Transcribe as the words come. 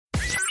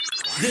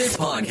This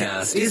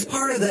podcast is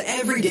part of the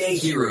Everyday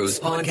Heroes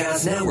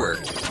Podcast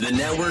Network, the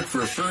network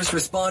for first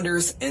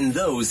responders and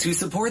those who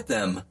support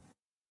them.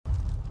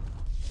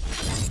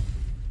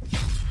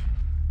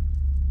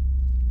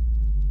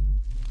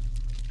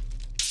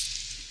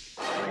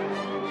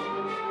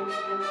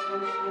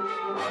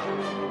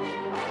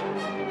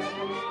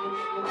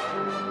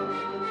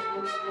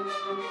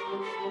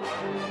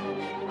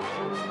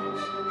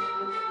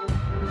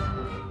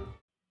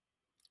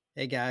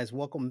 Hey guys,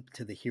 welcome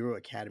to the Hero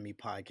Academy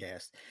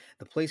podcast,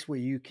 the place where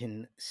you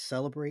can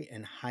celebrate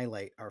and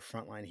highlight our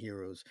frontline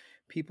heroes.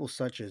 People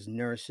such as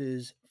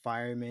nurses,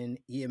 firemen,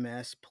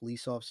 EMS,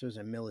 police officers,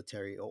 and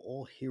military are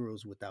all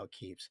heroes without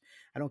capes.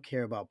 I don't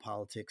care about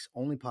politics,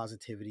 only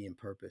positivity and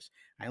purpose.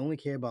 I only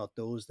care about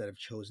those that have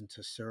chosen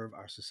to serve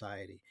our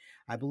society.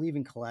 I believe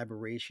in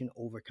collaboration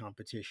over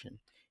competition.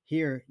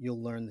 Here,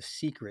 you'll learn the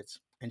secrets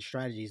and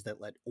strategies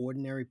that let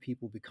ordinary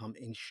people become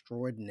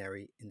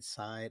extraordinary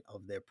inside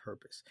of their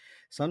purpose.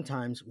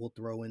 Sometimes we'll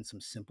throw in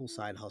some simple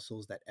side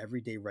hustles that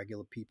everyday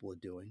regular people are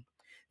doing,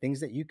 things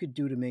that you could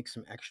do to make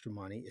some extra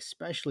money,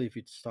 especially if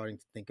you're starting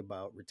to think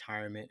about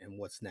retirement and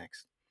what's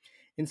next.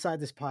 Inside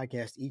this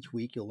podcast, each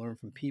week you'll learn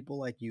from people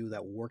like you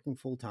that were working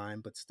full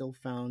time but still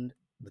found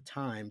the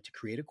time to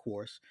create a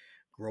course,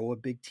 grow a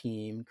big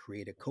team,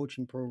 create a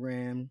coaching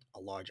program, a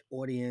large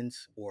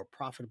audience, or a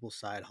profitable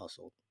side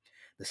hustle.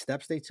 The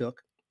steps they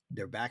took,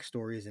 their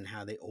backstories, and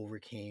how they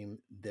overcame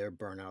their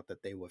burnout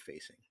that they were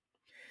facing.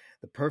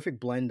 The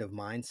perfect blend of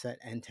mindset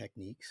and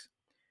techniques.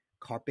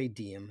 Carpe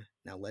diem.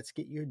 Now let's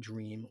get your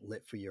dream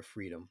lit for your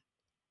freedom.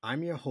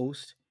 I'm your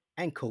host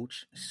and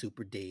coach,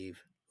 Super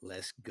Dave.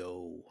 Let's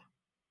go.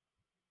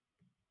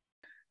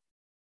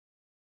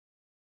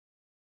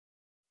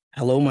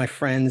 Hello, my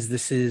friends.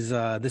 This is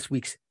this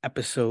week's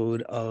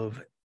episode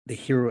of the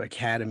Hero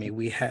Academy.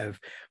 We have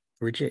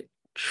Bridget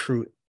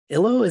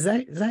Truxillo. Is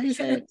that how you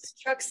say it? It's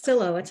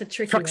Truxillo. It's a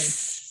tricky one.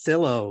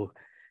 Truxillo.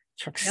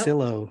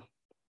 Yep.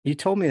 You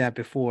told me that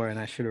before, and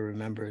I should have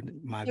remembered.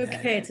 My bad.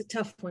 Okay, it's a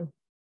tough one.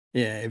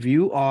 Yeah, if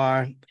you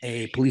are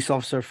a police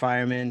officer,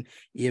 fireman,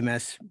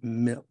 EMS,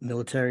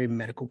 military,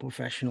 medical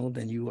professional,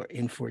 then you are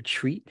in for a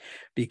treat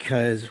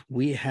because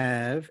we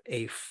have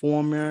a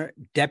former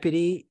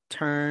deputy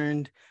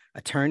turned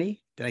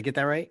attorney. Did I get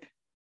that right?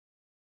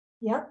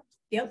 Yep.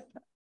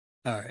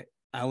 All right.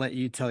 I'll let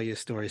you tell your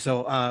story.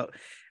 So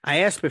I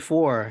asked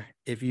before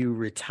if you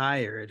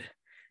retired,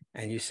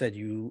 and you said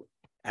you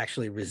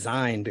actually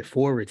resigned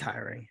before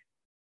retiring.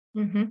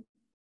 Mm-hmm.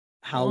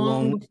 How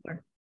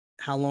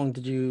long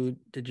did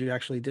you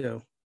actually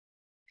do?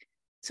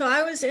 So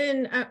I was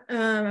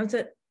I was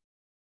at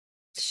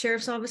the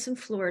sheriff's office in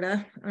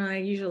Florida.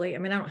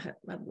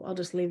 I'll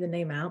just leave the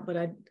name out,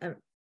 but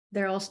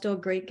they're all still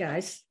great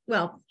guys.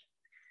 Well,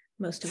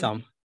 most of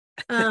them.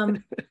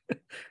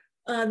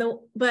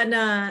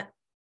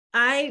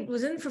 I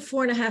was in for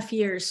 4.5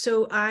 years.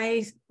 So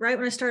right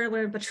when I started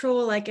with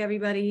patrol, like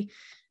everybody,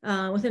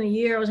 within a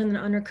year, I was in an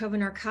undercover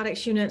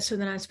narcotics unit. So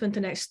then I spent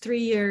the next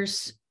 3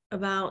 years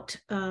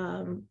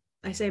buying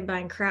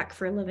crack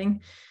for a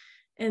living.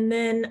 And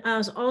then I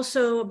was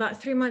also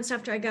about 3 months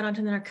after I got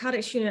onto the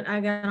narcotics unit, I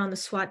got on the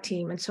SWAT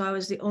team. And so I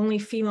was the only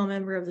female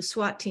member of the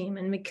SWAT team.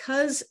 And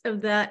because of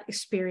that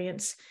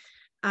experience,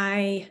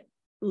 I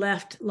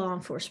left law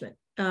enforcement.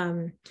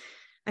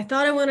 I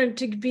thought I wanted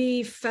to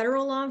be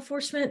federal law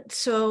enforcement.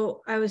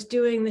 So I was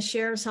doing the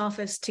sheriff's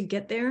office to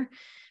get there,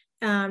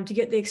 to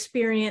get the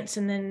experience.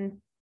 And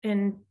then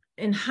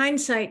in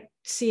hindsight,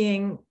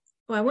 I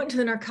went to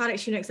the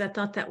narcotics unit because I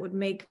thought that would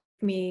make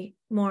me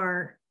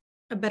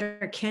a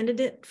better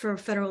candidate for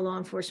federal law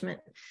enforcement,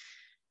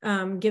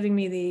 giving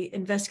me the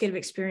investigative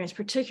experience,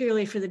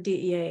 particularly for the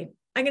DEA.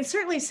 I can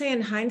certainly say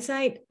in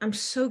hindsight, I'm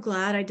so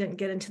glad I didn't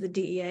get into the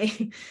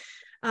DEA.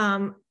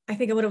 I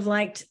think I would have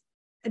liked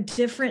a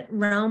different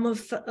realm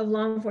of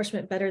law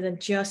enforcement better than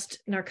just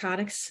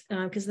narcotics,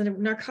 because the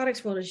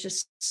narcotics world is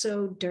just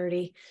so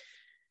dirty.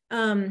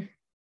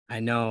 I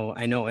know.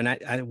 And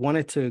I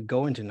wanted to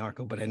go into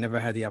narco, but I never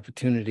had the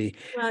opportunity.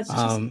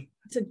 Well,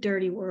 it's a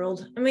dirty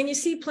world. I mean, you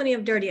see plenty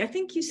of dirty. I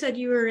think you said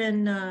you were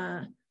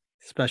in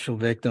special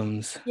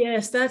victims.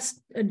 Yes,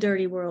 that's a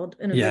dirty world.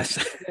 Yes.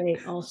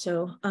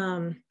 Also.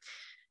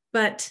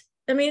 But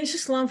I mean, it's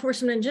just law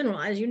enforcement in general,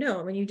 as you know.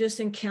 I mean, you just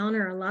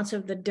encounter lots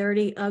of the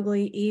dirty,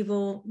 ugly,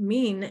 evil,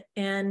 mean,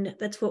 and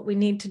that's what we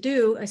need to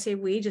do. I say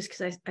we just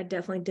because I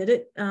definitely did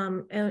it.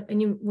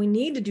 We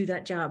need to do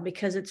that job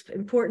because it's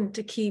important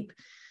to keep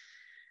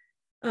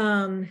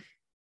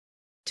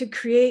to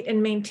create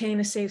and maintain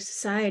a safe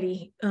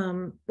society,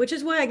 which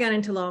is why I got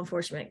into law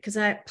enforcement, because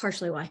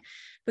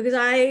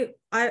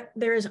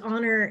there is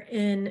honor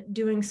in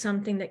doing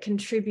something that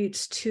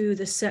contributes to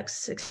the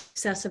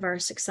success of our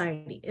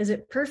society. Is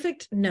it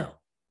perfect? No.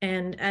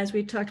 And as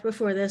we talked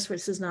before this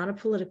is not a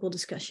political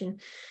discussion.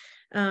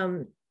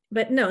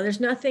 But no, there's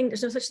no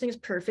such thing as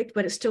perfect,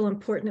 but it's still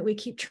important that we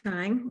keep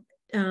trying.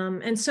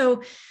 And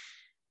so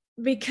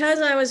because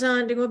I was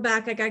on, to go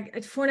back, like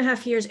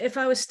 4.5 years, if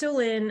I was still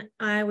in,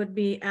 I would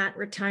be at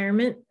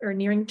retirement or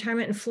nearing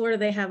retirement. In Florida,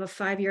 they have a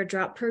 5-year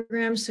drop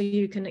program. So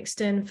you can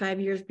extend 5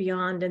 years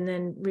beyond and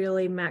then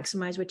really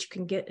maximize what you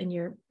can get in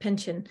your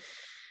pension.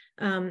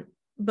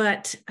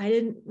 But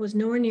I was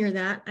nowhere near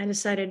that. I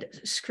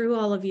decided, screw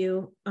all of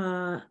you.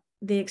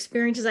 The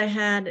experiences I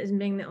had as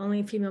being the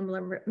only female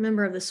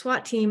member of the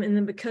SWAT team. And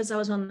then because I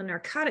was on the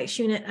narcotics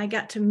unit, I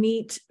got to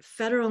meet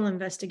federal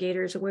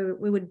investigators.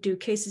 We would do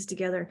cases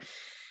together.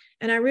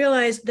 And I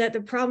realized that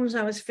the problems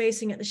I was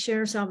facing at the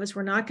sheriff's office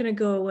were not going to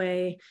go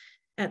away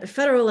at the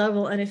federal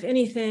level. And if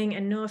anything,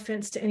 and no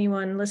offense to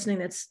anyone listening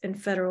that's in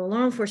federal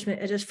law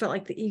enforcement, it just felt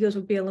like the egos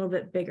would be a little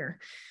bit bigger.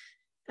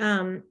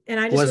 And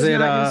I just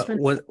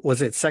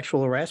was it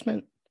sexual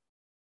harassment?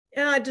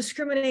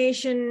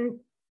 Discrimination,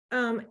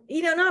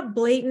 not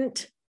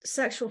blatant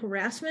sexual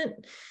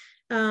harassment,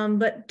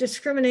 but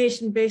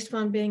discrimination based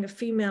upon being a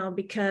female,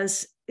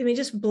 because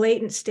just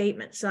blatant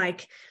statements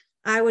like,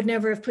 I would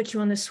never have put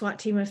you on the SWAT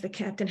team if the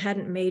captain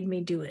hadn't made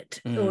me do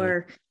it.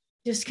 Or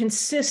just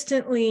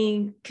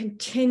consistently,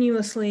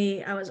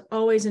 continuously, I was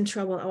always in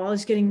trouble. I was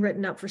always getting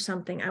written up for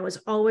something. I was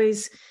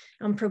always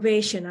on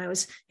probation. I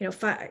was,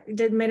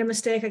 made a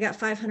mistake. I got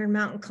 500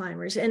 mountain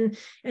climbers. And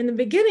in the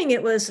beginning,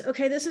 it was,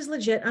 okay, this is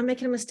legit. I'm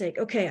making a mistake.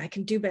 Okay, I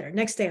can do better.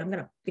 Next day, I'm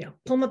going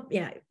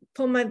to,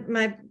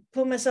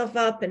 pull myself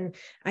up, and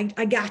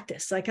I got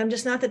this. Like, I'm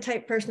just not the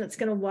type person that's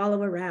going to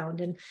wallow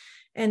around.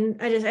 And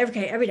I just,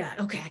 every day,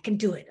 okay, I can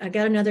do it. I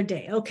got another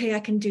day. Okay, I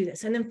can do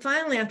this. And then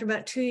finally, after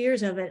about 2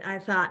 years of it, I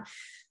thought,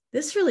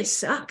 this really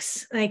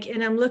sucks.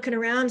 And I'm looking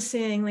around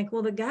saying,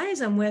 well, the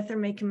guys I'm with are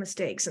making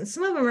mistakes, and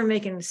some of them are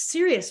making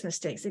serious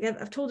mistakes.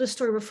 I've told this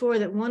story before,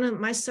 that one of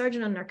my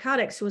sergeant on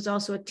narcotics, who was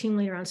also a team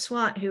leader on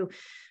SWAT, who,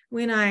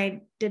 when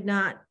I did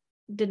not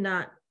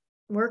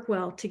work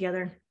well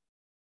together,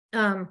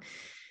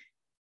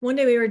 one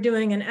day we were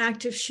doing an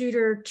active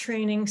shooter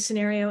training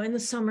scenario in the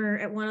summer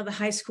at one of the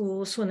high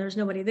schools when there's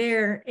nobody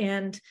there.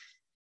 And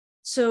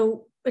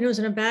so it was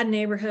in a bad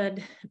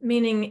neighborhood,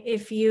 meaning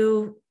if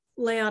you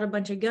lay out a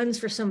bunch of guns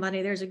for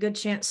somebody, there's a good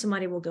chance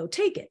somebody will go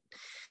take it.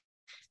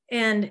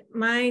 And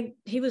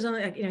he was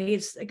on,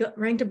 he's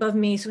ranked above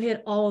me. So he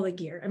had all the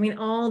gear.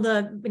 All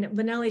the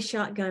Benelli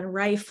shotgun,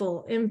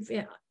 rifle,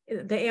 the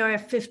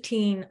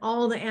AR-15,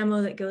 all the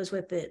ammo that goes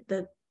with it,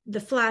 the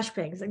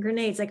flashbangs, the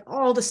grenades, like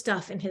all the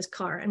stuff in his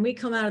car. And we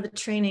come out of the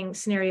training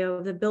scenario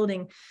of the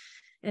building,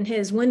 and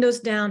his window's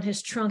down,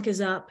 his trunk is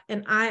up.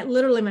 And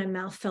my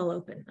mouth fell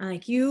open.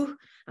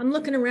 I'm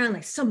looking around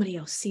like somebody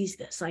else sees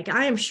this. Like,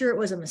 I am sure it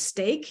was a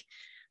mistake,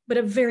 but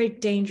a very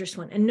dangerous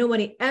one. And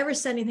nobody ever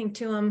said anything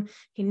to him.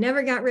 He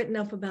never got written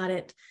up about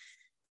it.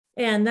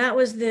 And that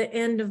was the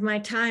end of my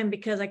time,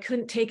 because I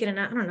couldn't take it. And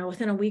I don't know,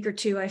 within a week or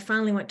two, I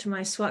finally went to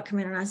my SWAT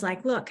commander and I was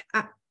like, look,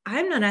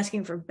 I'm not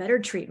asking for better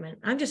treatment.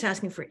 I'm just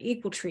asking for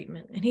equal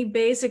treatment. And he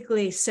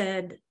basically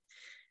said,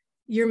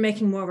 you're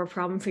making more of a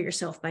problem for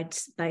yourself by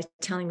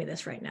telling me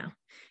this right now.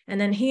 And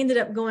then he ended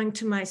up going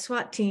to my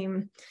SWAT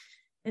team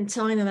and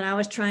telling them that I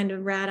was trying to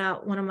rat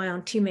out one of my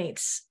own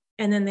teammates.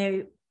 And then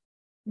the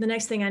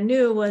next thing I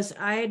knew was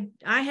I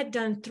had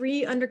done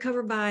 3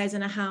 undercover buys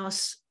in a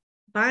house,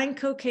 buying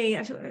cocaine.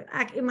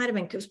 It might've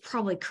been, it was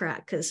probably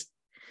crack, because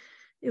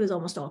it was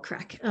almost all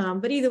crack.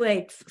 But either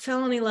way,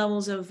 felony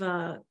levels of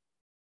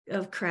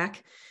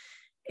crack.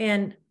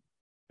 And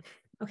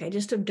okay,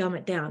 just to dumb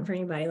it down for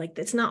anybody,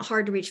 it's not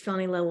hard to reach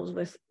felony levels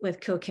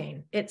with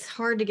cocaine. It's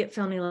hard to get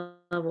felony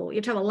level. You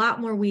have to have a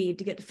lot more weed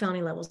to get to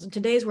felony levels. In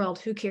today's world,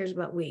 who cares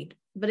about weed?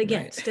 But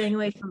again, right. Staying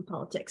away from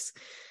politics.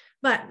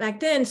 But back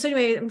then, so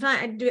anyway,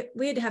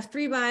 we had to have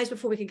 3 buys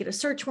before we could get a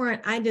search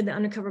warrant. I did the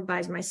undercover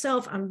buys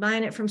myself. I'm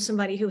buying it from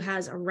somebody who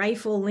has a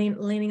rifle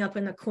leaning up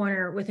in the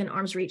corner within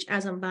arm's reach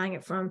as I'm buying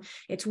it from.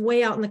 It's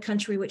way out in the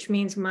country, which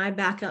means my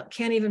backup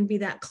can't even be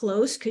that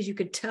close, because you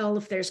could tell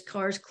if there's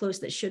cars close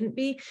that shouldn't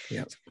be.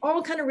 Yep.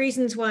 All kind of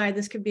reasons why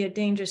this could be a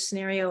dangerous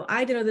scenario.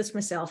 I did know this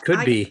myself.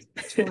 Could be.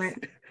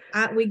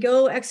 We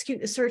go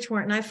execute the search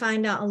warrant, and I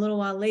find out a little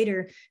while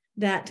later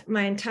that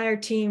my entire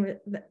team,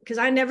 because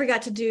I never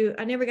got to be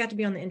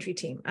on the entry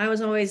team. I was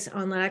always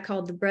on what I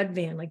called the bread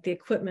van, like the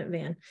equipment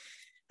van.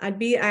 I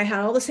had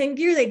all the same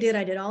gear they did.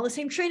 I did all the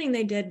same training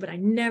they did, but I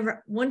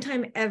never, one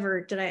time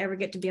ever, did I ever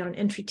get to be on an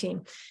entry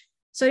team.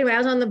 So anyway, I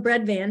was on the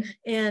bread van,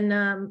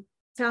 and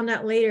found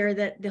out later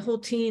that the whole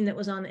team that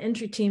was on the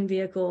entry team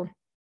vehicle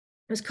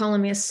was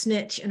calling me a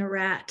snitch and a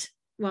rat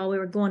while we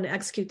were going to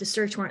execute the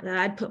search warrant that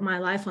I'd put my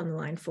life on the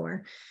line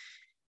for.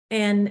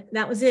 And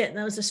that was it.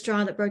 That was the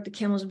straw that broke the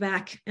camel's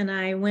back. And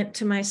I went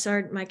to my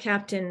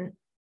captain,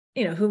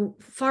 who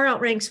far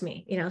outranks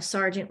me,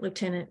 sergeant,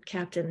 lieutenant,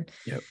 captain.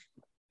 Yep.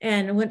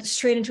 And I went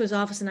straight into his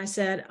office and I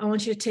said, I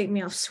want you to take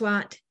me off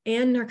SWAT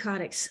and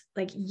narcotics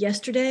like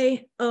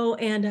yesterday. Oh,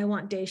 and I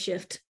want day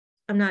shift.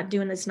 I'm not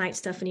doing this night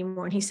stuff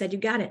anymore. And he said, you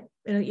got it.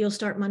 You'll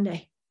start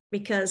Monday,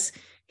 because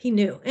he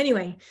knew.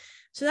 Anyway,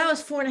 so that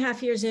was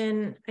 4.5 years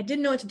in. I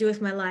didn't know what to do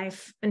with my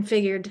life and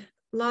figured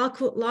law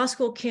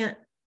school can't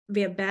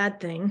be a bad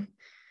thing.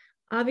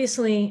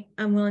 obviously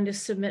I'm willing to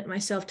submit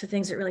myself to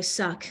things that really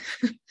suck.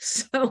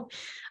 So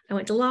I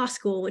went to law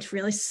school, which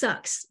really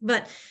sucks,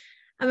 but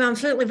I'm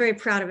certainly very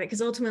proud of it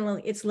because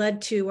ultimately it's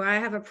led to where I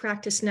have a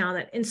practice now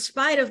that in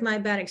spite of my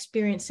bad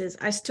experiences,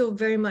 I still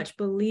very much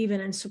believe in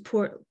and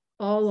support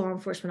all law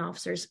enforcement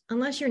officers,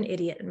 unless you're an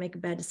idiot and make a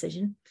bad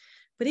decision.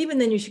 But even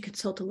then you should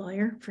consult a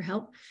lawyer for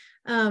help.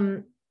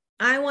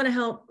 I want to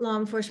help law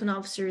enforcement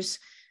officers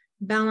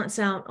balance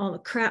out all the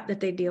crap that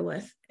they deal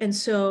with. And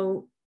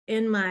so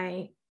in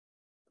my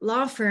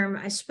law firm,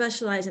 I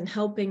specialize in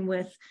helping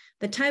with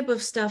the type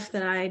of stuff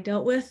that I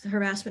dealt with,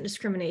 harassment,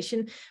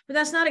 discrimination, but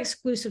that's not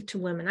exclusive to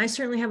women. I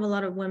certainly have a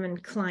lot of women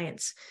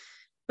clients,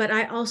 but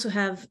I also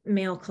have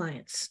male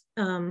clients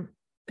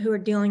who are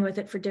dealing with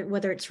it for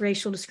whether it's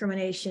racial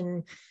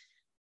discrimination,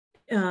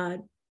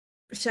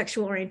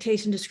 sexual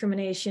orientation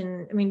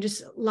discrimination. I mean,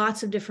 just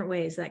lots of different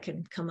ways that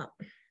can come up.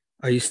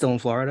 Are you still in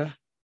Florida?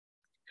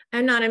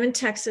 I'm not. I'm in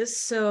Texas.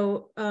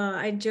 So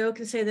I joke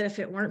and say that if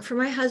it weren't for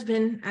my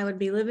husband, I would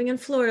be living in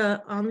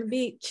Florida on the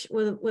beach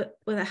with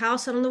a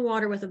house out on the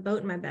water with a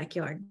boat in my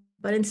backyard.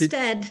 But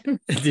instead,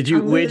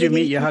 where'd you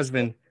meet your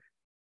husband?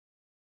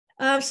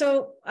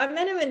 So I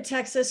met him in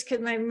Texas because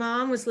my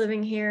mom was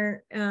living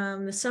here.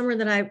 The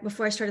summer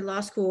before I started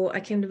law school, I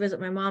came to visit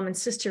my mom and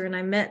sister, and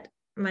I met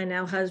my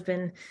now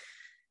husband.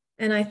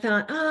 And I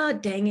thought, oh,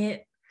 dang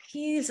it.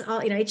 He's all,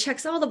 he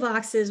checks all the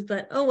boxes,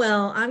 but oh,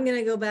 well, I'm going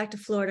to go back to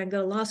Florida and go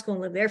to law school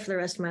and live there for the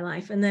rest of my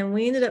life. And then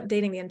we ended up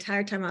dating the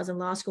entire time I was in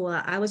law school.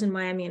 I was in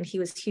Miami and he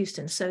was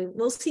Houston. So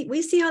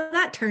we see how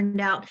that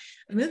turned out.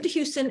 I moved to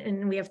Houston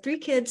and we have 3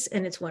 kids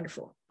and it's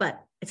wonderful,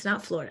 but it's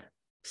not Florida.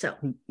 So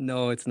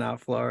no, it's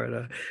not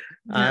Florida.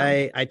 No.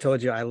 I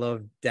told you I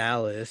love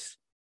Dallas.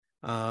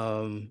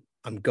 I'm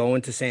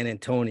going to San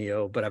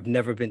Antonio, but I've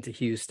never been to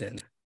Houston.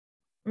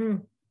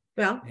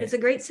 Well, it's a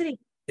great city.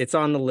 It's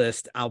on the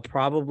list. I'll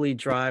probably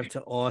drive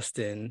to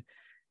Austin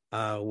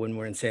when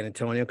we're in San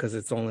Antonio because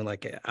it's only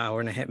like an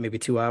hour and a half, maybe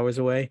 2 hours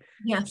away.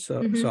 Yeah.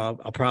 So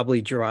I'll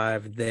probably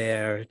drive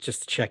there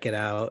just to check it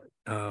out.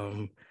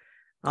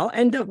 I'll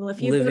end up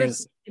living.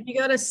 If you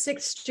go to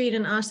 6th Street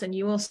in Austin,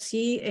 you will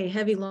see a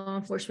heavy law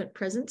enforcement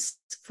presence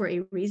for a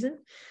reason.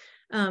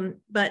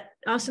 But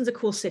Austin's a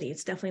cool city.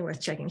 It's definitely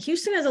worth checking.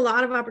 Houston has a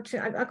lot of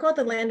opportunity. I call it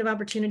the land of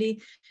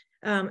opportunity.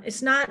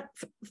 It's not,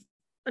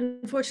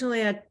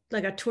 unfortunately,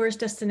 a tourist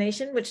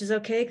destination, which is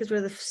okay because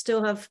we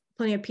still have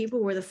plenty of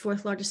people. We're the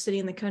 4th largest city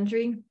in the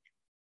country,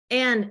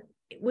 and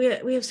we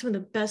have some of the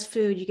best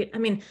food you get. I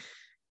mean,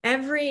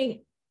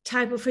 every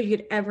type of food you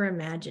could ever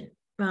imagine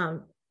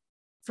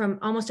from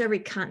almost every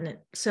continent.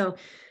 So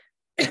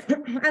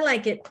I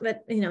like it,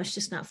 but it's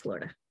just not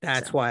Florida.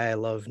 That's why I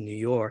love New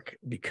York,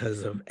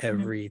 because of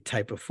every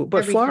type of food.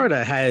 But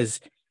Florida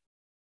has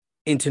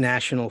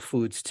international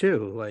foods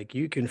too. Like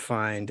you can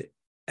find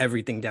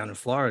everything down in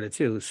Florida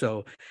too.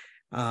 So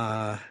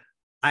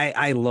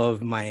I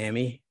love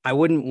Miami. I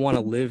wouldn't want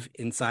to live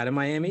inside of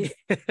Miami,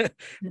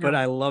 but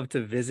I love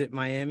to visit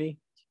Miami.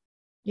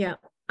 Yeah.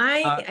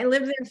 I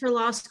lived there for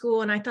law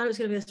school and I thought it was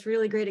going to be this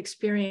really great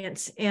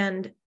experience.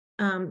 And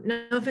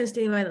no offense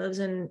to anybody that lives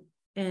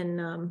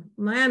in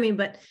Miami,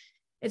 but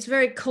it's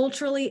very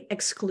culturally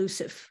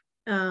exclusive.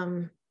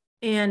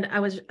 And I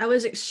was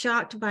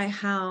shocked by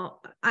how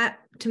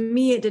to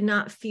me, it did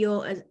not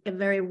feel as a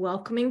very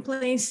welcoming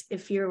place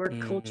if you were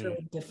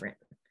culturally different.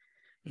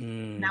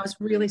 And I was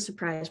really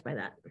surprised by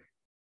that.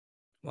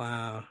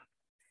 Wow.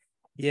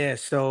 Yeah.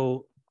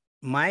 So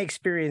my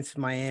experience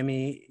in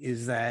Miami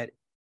is that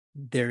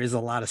there is a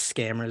lot of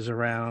scammers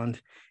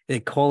around. They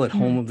call it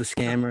home of the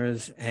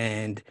scammers.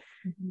 And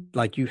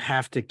like, you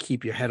have to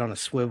keep your head on a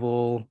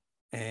swivel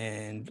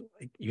and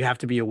you have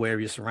to be aware of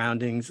your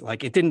surroundings.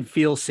 Like, it didn't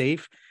feel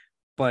safe,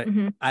 but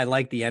I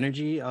like the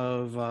energy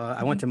of,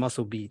 I went to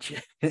Muscle Beach.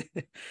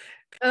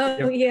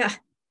 Oh, yeah.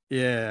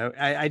 Yeah.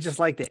 I just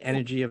like the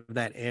energy of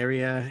that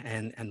area,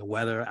 and the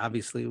weather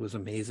obviously was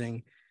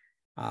amazing.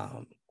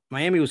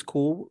 Miami was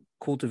cool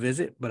to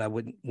visit, but I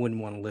wouldn't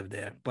want to live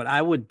there. But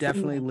I would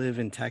definitely live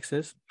in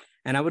Texas,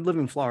 and I would live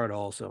in Florida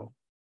also.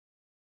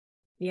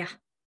 Yeah.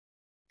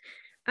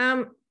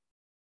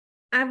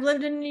 I've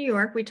lived in New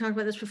York. We talked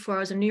about this before. I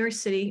was in New York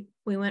City.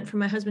 We went for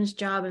my husband's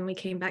job and we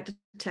came back to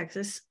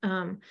Texas.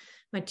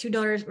 My 2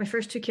 daughters, my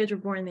first 2 kids were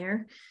born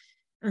there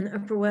on the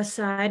Upper West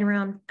Side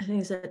around, I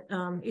think it's at,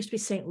 it used to be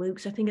St.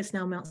 Luke's. I think it's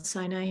now Mount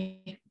Sinai.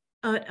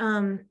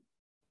 Anyway,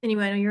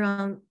 I know you're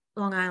on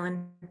Long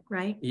Island,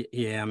 right?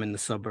 Yeah, I'm in the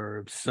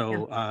suburbs.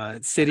 So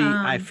city,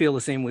 I feel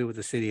the same way with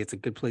the city. It's a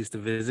good place to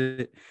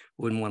visit.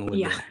 Wouldn't want to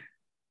live there.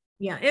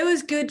 Yeah, it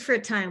was good for a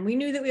time. We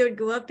knew that we would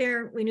go up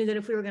there. We knew that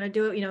if we were going to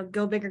do it,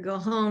 go big or go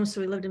home. So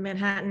we lived in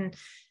Manhattan,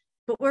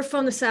 but we're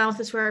from the South.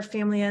 That's where our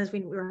family is. We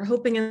were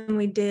hoping, and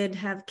we did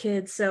have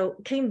kids. So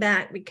came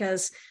back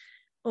because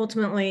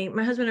ultimately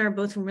my husband and I are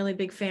both from really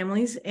big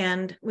families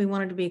and we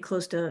wanted to be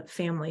close to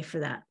family for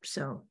that.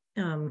 So,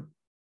 but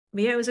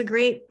yeah, it was a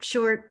great,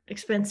 short,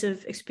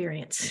 expensive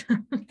experience.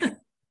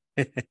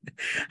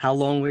 How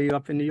long were you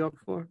up in New York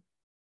for?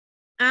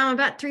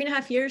 About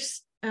 3.5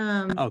 years.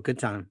 Oh, good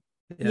time.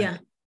 Yeah.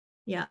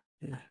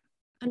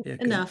 Yeah,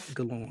 Enough.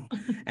 good long.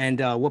 And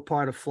what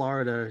part of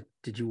Florida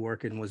did you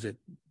work in? Was it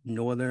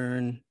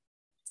northern,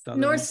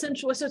 southern? North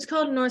Central. So it's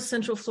called North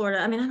Central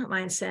Florida. I mean, I don't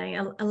mind saying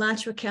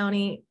Alachua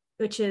County,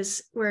 which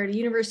is where the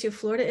University of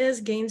Florida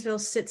is. Gainesville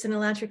sits in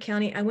Alachua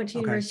County. I went to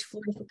University of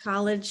Florida for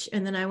college,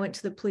 and then I went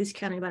to the police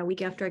academy about a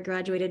week after I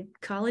graduated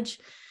college,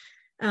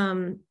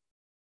 and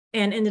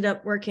ended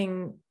up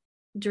working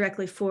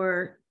directly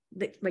for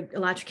the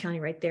Alachua County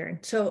right there.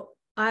 And so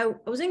I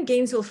was in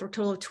Gainesville for a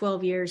total of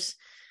 12 years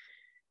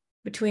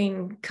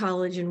between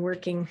college and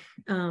working.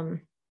 And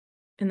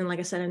then, like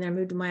I said, and then I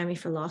moved to Miami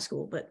for law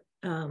school. But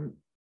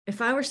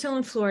if I were still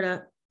in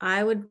Florida,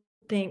 I would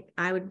think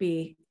I would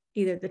be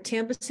either the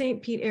Tampa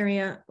St. Pete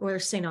area or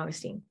St.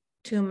 Augustine,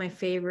 two of my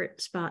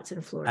favorite spots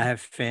in Florida. I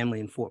have family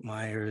in Fort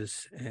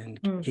Myers and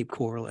Cape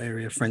Coral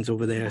area, friends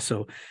over there.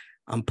 So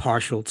I'm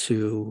partial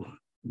to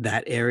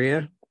that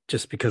area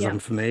just because I'm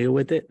familiar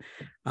with it.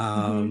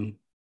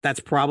 That's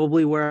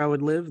probably where I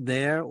would live,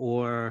 there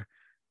or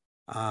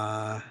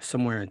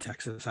somewhere in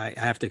Texas. I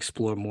have to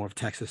explore more of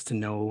Texas to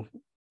know.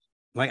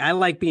 Like, I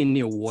like being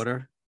near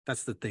water.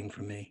 That's the thing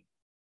for me.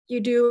 You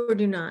do or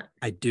do not?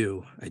 I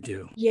do.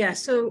 Yeah.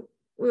 So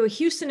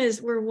Houston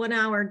we're 1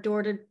 hour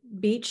door to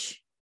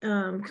beach.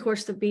 Of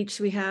course, the beach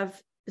we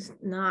have is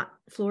not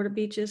Florida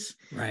beaches.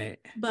 Right.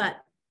 But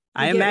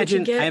I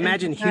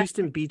imagine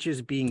Houston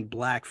beaches being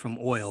black from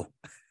oil.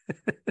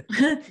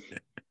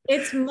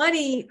 It's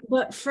muddy,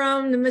 but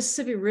from the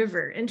Mississippi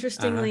River.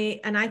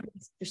 Interestingly, and I think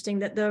it's interesting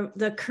that the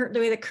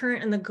way the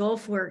current in the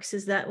Gulf works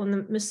is that when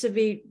the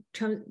Mississippi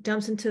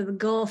dumps into the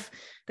Gulf,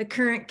 the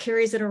current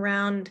carries it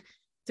around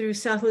through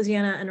South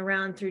Louisiana and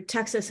around through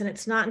Texas, and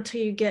it's not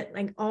until you get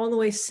like all the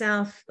way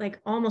south, like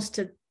almost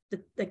to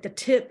the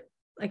tip,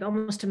 like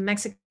almost to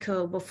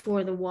Mexico,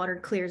 before the water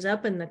clears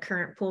up and the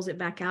current pulls it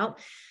back out.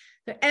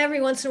 But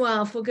every once in a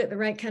while, if we'll get the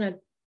right kind of,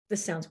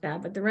 this sounds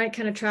bad, but the right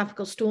kind of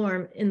tropical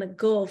storm in the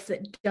Gulf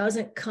that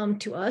doesn't come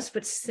to us,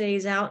 but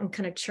stays out and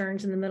kind of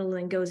churns in the middle and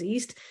then goes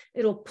east,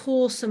 it'll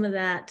pull some of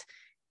that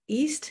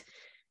east.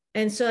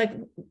 And so like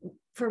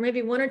for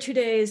maybe 1 or 2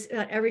 days,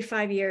 every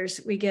 5 years,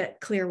 we get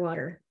clear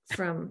water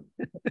from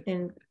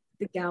in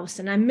the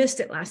Galveston. I missed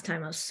it last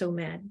time. I was so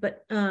mad,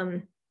 but I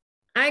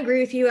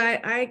agree with you.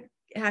 I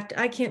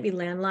can't be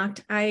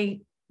landlocked. I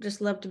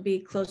just love to be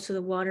close to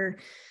the water.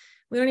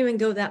 We don't even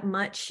go that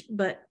much,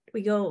 but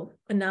we go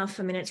enough.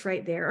 I mean, it's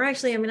right there. Or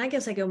actually, I mean, I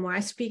guess I go more. I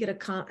speak at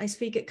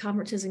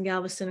conferences in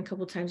Galveston a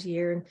couple of times a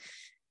year.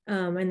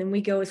 And then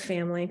we go with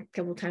family a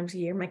couple of times a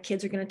year. My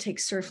kids are going to take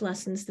surf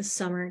lessons this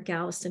summer in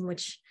Galveston,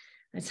 which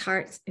it's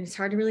hard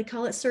to really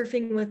call it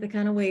surfing with the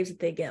kind of waves that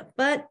they get,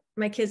 but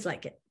my kids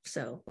like it.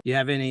 So you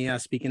have any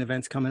speaking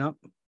events coming up?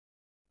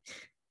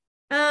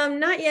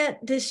 Not yet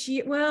this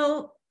year.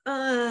 Well,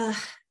 I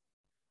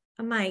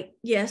might,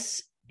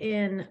 yes. I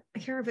can't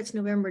remember if it's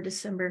November,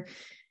 December.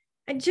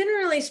 I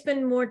generally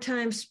spend more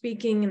time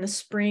speaking in the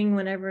spring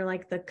whenever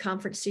like the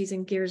conference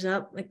season gears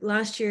up. Like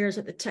last year I was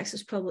at the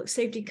Texas Public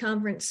Safety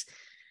Conference.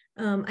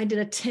 I did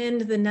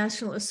attend the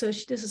National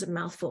Association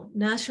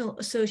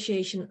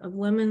of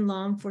Women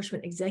Law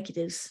Enforcement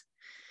Executives.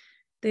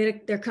 They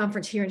had their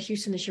conference here in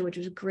Houston this year, which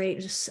was great.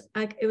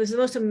 It was the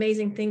most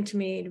amazing thing to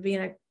me to be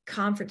in a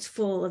conference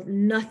full of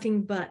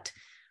nothing but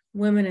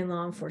women in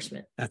law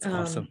enforcement. That's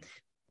awesome.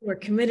 Who are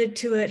committed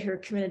to it, who are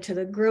committed to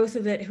the growth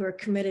of it, who are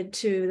committed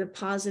to the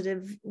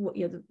positive,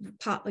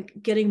 like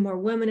getting more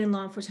women in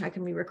law enforcement. How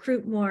can we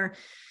recruit more?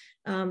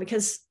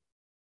 Because,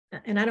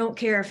 and I don't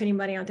care if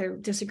anybody out there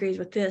disagrees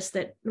with this,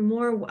 that the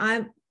more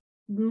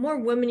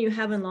women you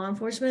have in law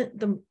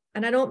enforcement,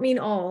 and I don't mean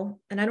all,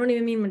 and I don't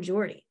even mean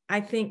majority. I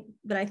think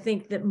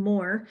that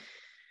more,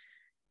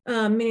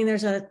 meaning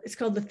it's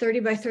called the 30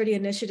 by 30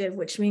 initiative,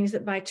 which means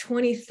that by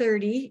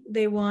 2030,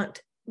 they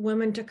want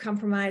women to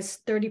comprise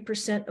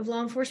 30% of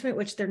law enforcement,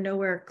 which they're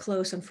nowhere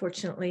close,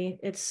 unfortunately.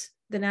 It's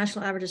the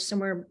national average is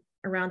somewhere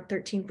around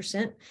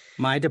 13%.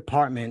 My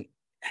department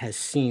has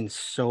seen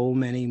so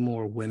many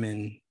more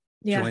women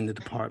join the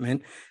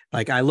department.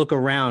 Like I look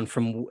around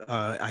from,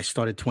 I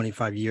started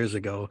 25 years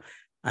ago.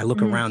 I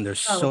look around, there's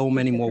so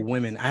many more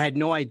women. I had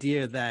no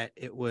idea that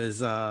it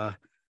was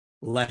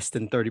less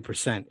than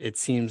 30%. It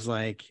seems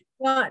like.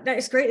 Well,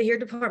 that's great that your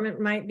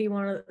department might be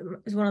one of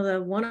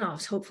the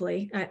one-offs,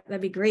 hopefully. That'd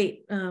be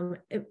great.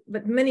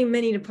 But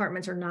many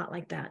departments are not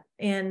like that.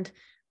 And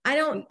I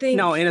don't think.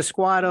 No, in a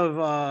squad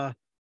of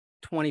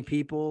 20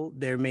 people,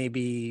 there may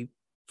be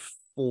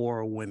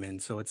 4 women.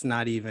 So it's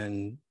not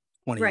even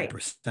 20%.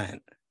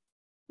 Right.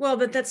 Well,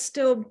 but that's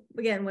still,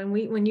 again,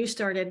 when you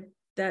started,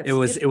 it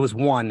was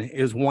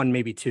one,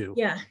 maybe 2.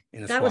 Yeah,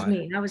 that was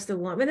me. That was the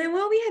one. But then,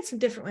 we had some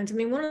different ones. I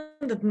mean, one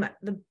of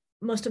the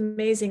most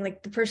amazing,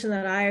 like the person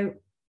that I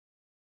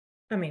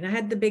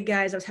had the big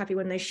guys. I was happy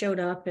when they showed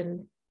up,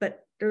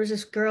 but there was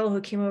this girl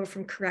who came over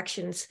from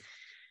corrections,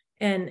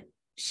 and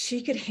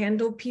she could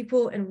handle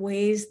people in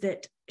ways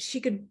that she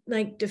could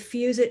like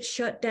diffuse it,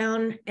 shut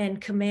down, and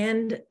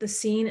command the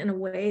scene in a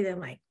way that I'm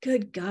like,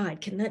 good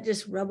God, can that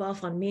just rub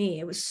off on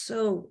me? It was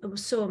so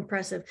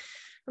impressive.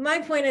 But my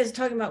point is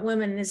talking about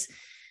women is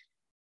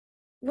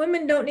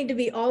women don't need to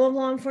be all of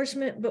law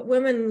enforcement, but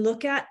women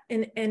look at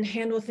and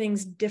handle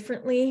things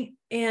differently.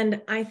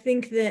 And I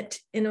think that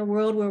in a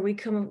world where we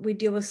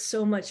deal with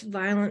so much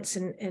violence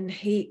and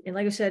hate, and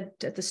like I said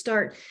at the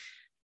start,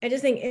 I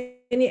just think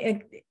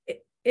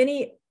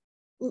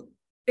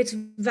it's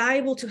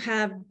valuable to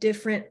have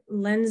different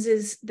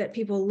lenses that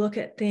people look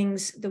at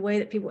things, the way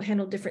that people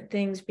handle different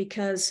things,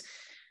 because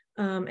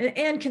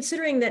and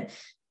considering that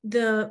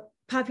the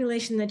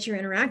population that you're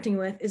interacting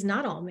with is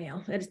not all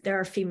male, there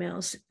are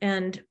females,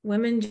 and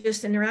women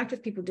just interact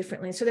with people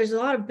differently. So there's a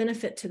lot of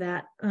benefit to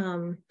that.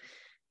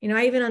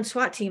 I even on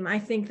SWAT team, I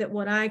think that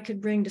what I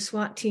could bring to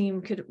SWAT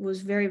team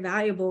was very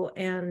valuable,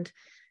 and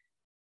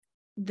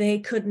they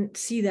couldn't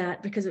see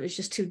that because it was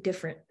just too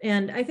different.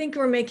 And I think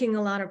we're making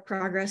a lot of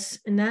progress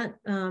in that.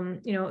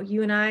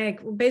 You and I,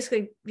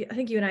 basically, I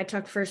think you and I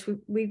talked first.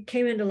 We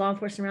came into law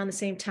enforcement around the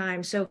same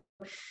time. So,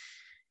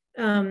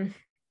 well,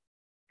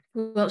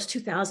 it was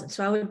 2000.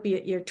 So I would be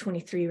at year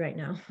 23 right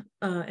now.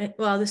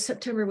 This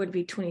September would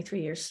be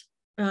 23 years.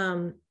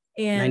 And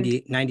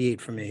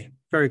 98 for me.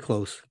 Very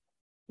close.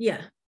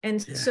 Yeah.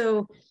 And Yeah.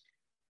 So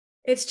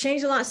it's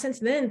changed a lot since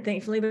then,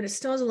 thankfully, but it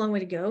still has a long way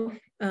to go.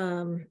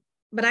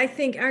 But I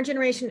think our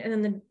generation,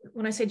 and then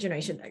when I say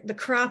generation, the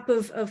crop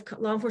of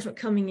law enforcement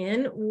coming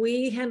in,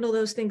 we handle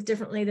those things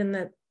differently than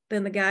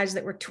the guys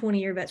that were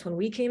 20-year vets when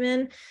we came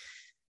in.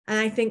 And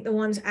I think the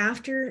ones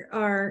after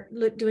are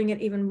doing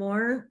it even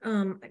more,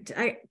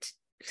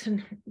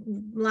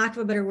 lack of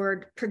a better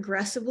word,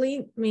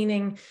 progressively,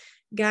 meaning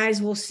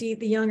the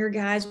younger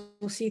guys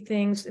will see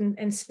things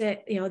and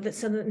say, that's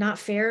something not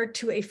fair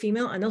to a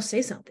female, and they'll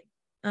say something.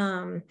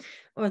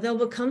 Or they'll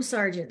become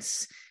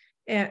sergeants,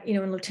 and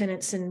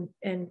lieutenants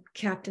and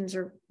captains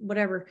or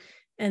whatever,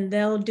 and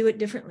they'll do it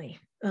differently.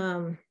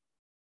 The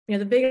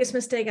biggest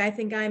mistake I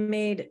think I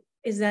made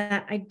is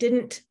that I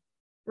didn't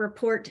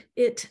report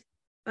it.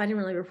 I didn't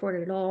really report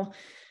it at all,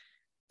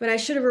 but I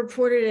should have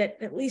reported it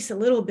at least a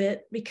little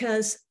bit,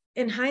 because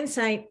in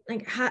hindsight,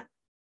 like how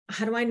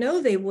do I know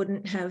they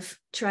wouldn't have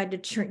tried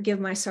to give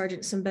my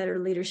sergeant some better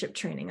leadership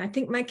training? I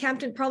think my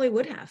captain probably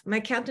would have.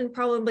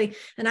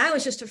 And I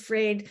was just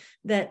afraid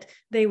that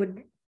they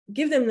would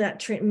give them that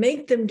training,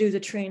 make them do the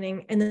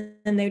training, and then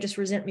they would just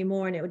resent me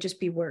more and it would just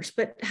be worse.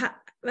 But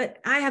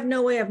I have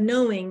no way of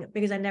knowing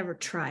because I never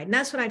tried. And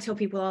that's what I tell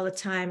people all the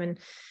time. And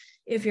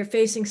if you're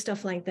facing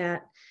stuff like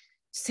that,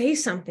 say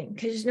something,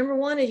 because number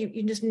one is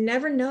you just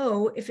never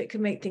know if it could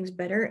make things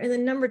better. And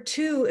then number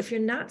two, if you're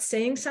not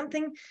saying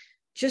something,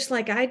 just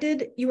like I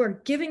did, you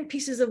are giving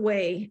pieces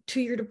away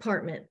to your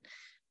department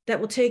that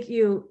will take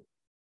you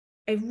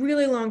a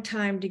really long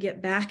time to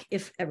get back,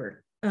 if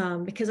ever.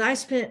 Because I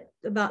spent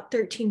about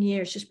 13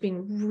 years just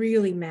being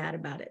really mad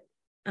about it.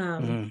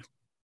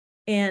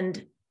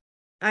 And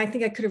I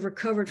think I could have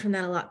recovered from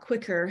that a lot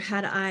quicker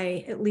had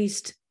I at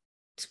least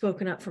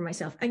spoken up for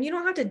myself. And you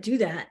don't have to do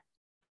that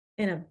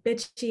in a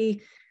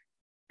bitchy,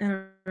 I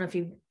don't know if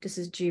this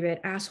is G-rated,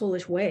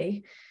 asshole-ish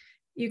way.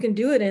 You can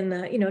do it in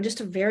the, just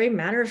a very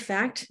matter of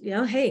fact,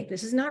 hey,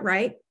 this is not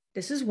right.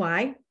 This is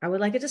why. I would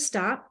like it to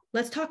stop.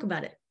 Let's talk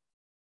about it,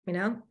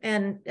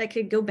 and it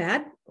could go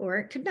bad or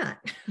it could not.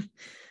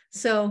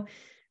 So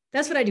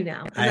that's what I do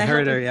now.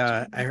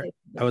 I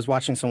was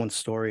watching someone's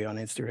story on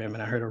Instagram,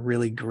 and I heard a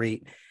really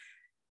great,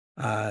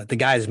 the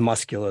guy's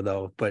muscular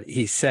though, but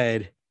he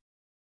said,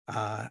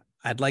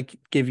 I'd like to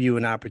give you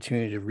an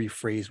opportunity to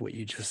rephrase what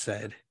you just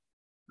said.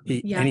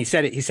 And he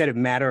said it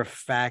matter of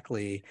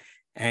factly.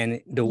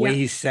 And the way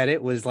he said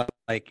it was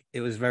like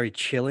it was very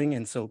chilling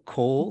and so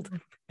cold. Mm-hmm.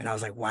 And I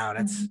was like, wow,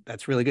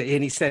 that's really good.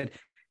 And he said,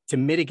 to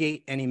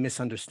mitigate any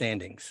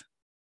misunderstandings.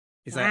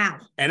 He's wow.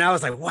 Like, and I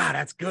was like, wow,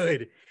 that's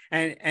good.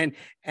 And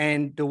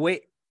the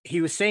way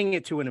he was saying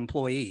it to an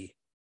employee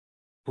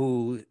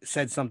who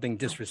said something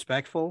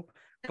disrespectful,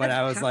 but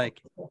I was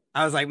like,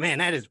 man,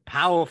 that is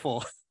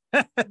powerful.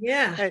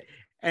 Yeah.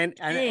 and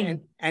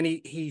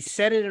he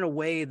said it in a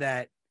way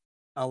that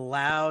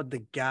allowed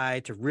the guy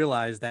to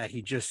realize that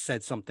he just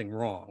said something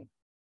wrong.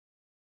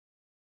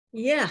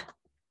 Yeah.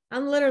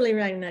 I'm literally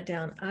writing that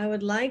down.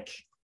 I'd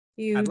like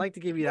to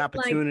give you the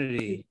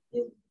opportunity.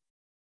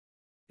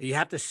 You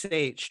have to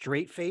say it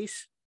straight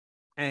face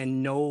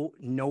and no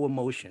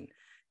emotion.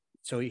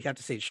 So you have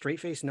to say it straight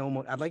face, no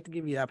emotion. I'd like to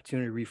give you the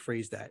opportunity to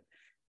rephrase that.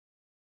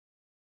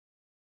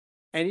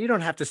 And you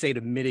don't have to say to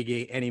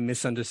mitigate any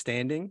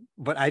misunderstanding,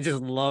 but I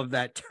just love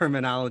that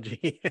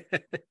terminology.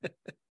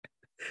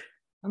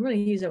 I'm going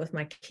to use it with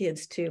my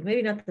kids too.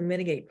 Maybe not the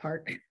mitigate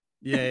part.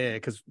 Yeah,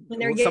 because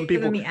some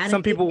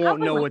people won't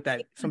know what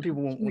that. Some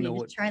people won't know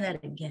what. Try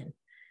that again.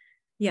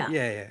 Yeah.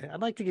 Yeah. I'd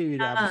like to give you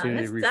the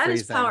opportunity to rephrase that.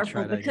 Is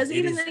powerful because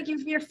even like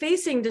if you're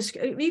facing,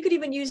 you could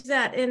even use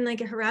that in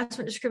like a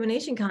harassment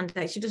discrimination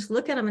context. You just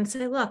look at them and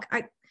say, "Look,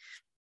 I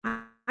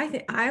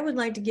think I would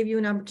like to give you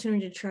an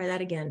opportunity to try that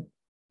again."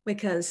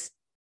 Because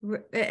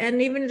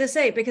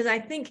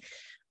I think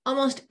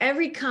almost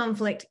every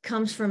conflict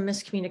comes from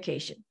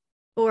miscommunication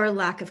or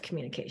lack of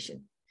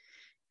communication.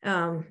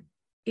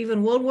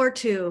 Even World War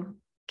II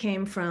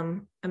came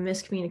from a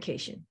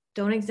miscommunication.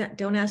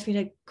 don't ask me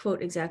to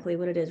quote exactly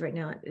what it is right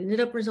now. It ended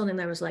up resulting,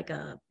 there was like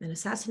an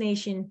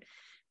assassination,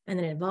 and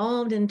then it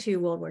evolved into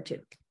World War II.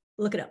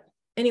 Look it up.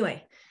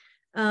 Anyway,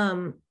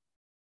 yeah.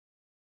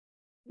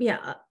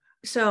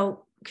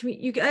 So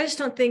I just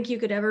don't think you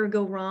could ever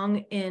go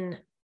wrong in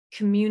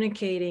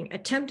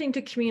attempting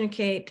to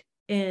communicate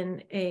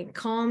in a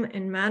calm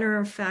and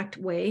matter-of-fact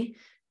way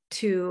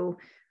to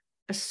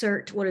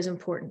assert what is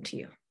important to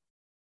you.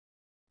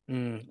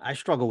 I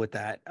struggle with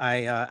that.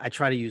 I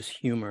try to use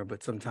humor,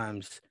 but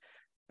sometimes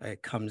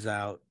it comes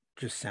out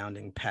just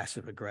sounding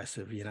passive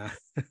aggressive,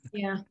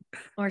 Yeah,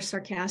 or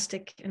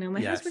sarcastic. I know my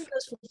husband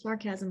goes for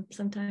sarcasm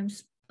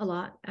sometimes, a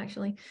lot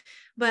actually,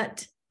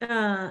 but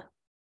I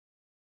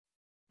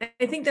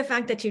think the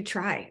fact that you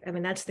try, I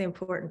mean, that's the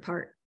important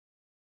part.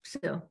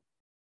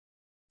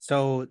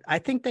 So I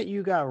think that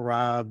you got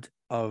robbed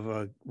of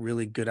a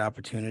really good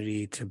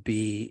opportunity to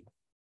be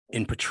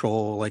in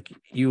patrol. Like,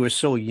 you were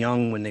so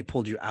young when they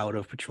pulled you out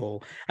of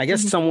patrol. I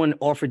guess someone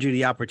offered you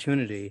the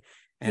opportunity,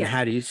 and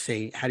how do you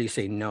say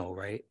no,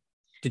 right?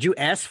 Did you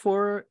ask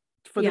for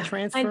the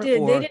transfer? I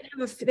did. They didn't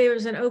have there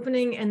was an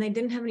opening, and they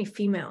didn't have any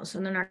females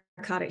in the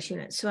narcotics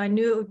unit. So I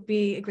knew it would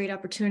be a great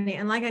opportunity.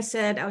 And like I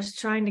said, I was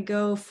trying to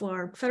go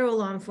for federal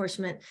law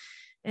enforcement.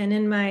 And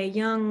in my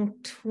young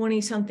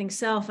 20-something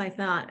self, I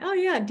thought, oh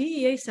yeah,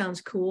 DEA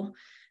sounds cool.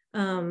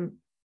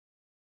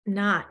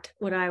 Not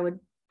what I would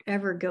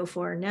ever go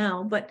for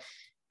now, but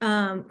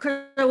I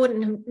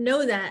wouldn't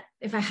know that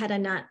if I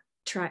had not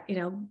tried,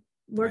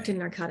 worked in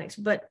narcotics.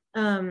 But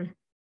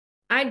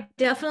I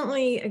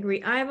definitely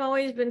agree. I've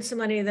always been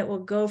somebody that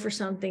will go for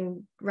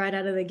something right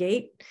out of the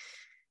gate.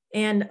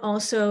 And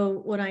also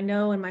what I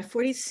know in my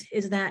 40s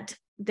is that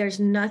there's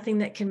nothing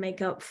that can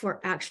make up for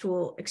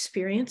actual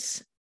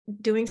experience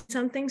doing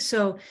something.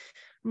 So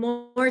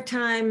more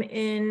time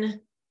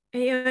in,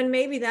 and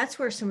maybe that's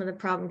where some of the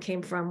problem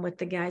came from with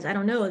the guys. I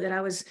don't know, that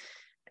I was,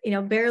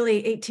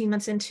 barely 18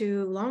 months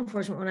into law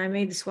enforcement when I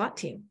made the SWAT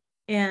team.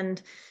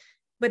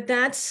 But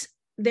that's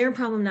their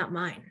problem, not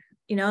mine.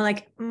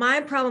 Like,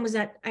 my problem is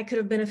that I could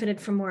have benefited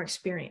from more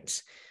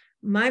experience.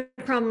 My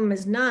problem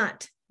is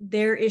not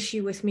their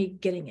issue with me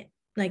getting it.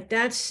 Like,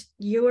 that's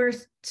your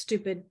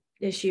stupid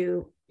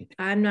issue.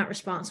 I'm not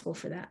responsible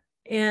for that.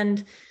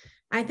 And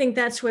I think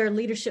that's where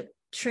leadership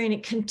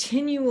training,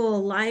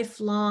 continual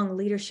lifelong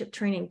leadership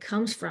training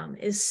comes from,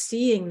 is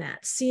seeing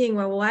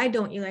well, why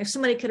don't you? Like,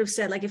 somebody could have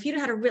said, like, if you'd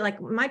had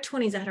like my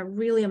 20s, I had a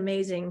really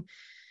amazing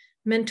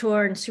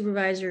mentor and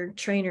supervisor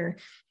trainer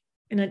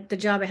in the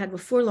job I had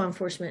before law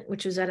enforcement,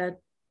 which was at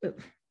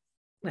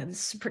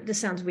this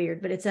sounds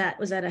weird, but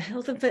was at a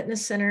health and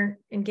fitness center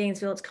in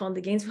Gainesville. It's called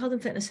the Gainesville Health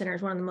and Fitness Center.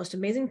 It's one of the most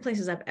amazing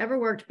places I've ever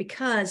worked,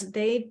 because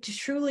they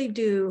truly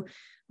do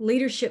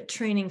leadership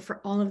training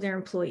for all of their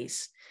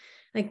employees.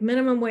 Like,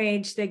 minimum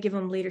wage, they give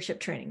them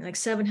leadership training, like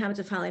 7 Habits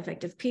of Highly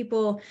Effective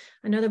People.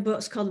 Another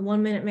book's called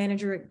 1 Minute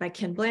Manager by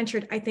Ken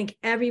Blanchard. I think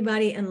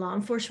everybody in law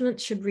enforcement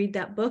should read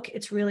that book.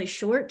 It's really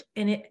short.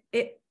 And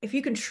if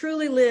you can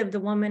truly live the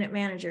 1 Minute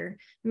Manager,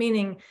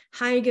 meaning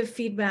how you give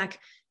feedback,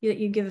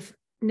 you give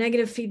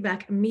negative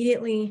feedback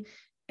immediately,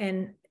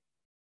 and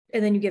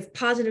then you give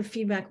positive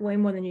feedback way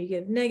more than you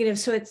give negative.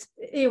 So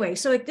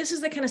this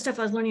is the kind of stuff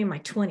I was learning in my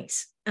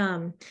 20s.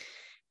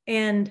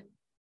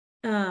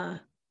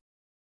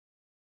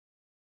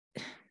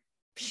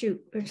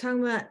 We're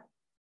talking about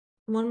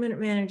 1 Minute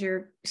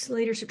Manager,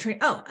 leadership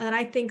training. Oh, and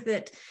I think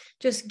that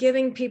just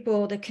giving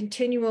people the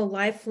continual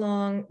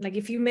lifelong, like,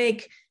 if you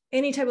make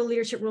any type of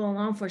leadership role in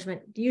law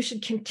enforcement, you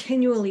should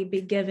continually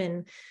be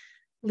given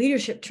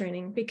leadership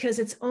training, because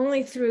it's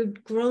only through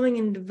growing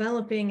and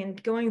developing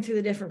and going through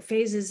the different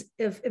phases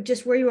of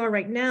just where you are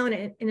right now.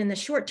 And in the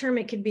short term,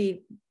 it could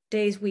be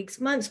days,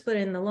 weeks, months, but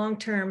in the long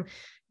term,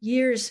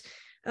 years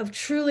of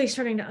truly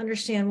starting to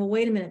understand, well,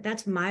 wait a minute,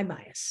 that's my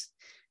bias,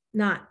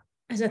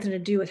 has nothing to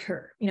do with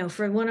her.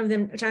 For one of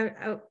them, which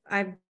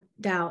I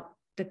doubt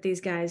that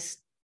these guys,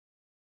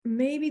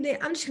 maybe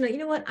I'm just going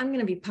to, I'm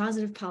going to be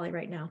positive Polly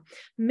right now.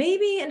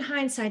 Maybe in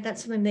hindsight,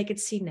 that's something they could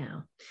see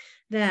now,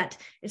 that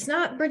it's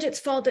not Bridget's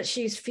fault that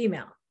she's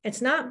female.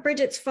 It's not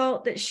Bridget's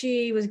fault that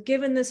she was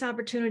given this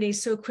opportunity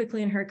so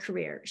quickly in her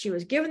career. She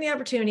was given the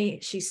opportunity,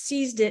 she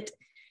seized it.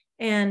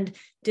 And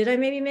did I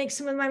maybe make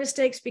some of my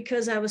mistakes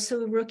because I was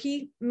so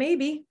rookie?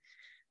 Maybe.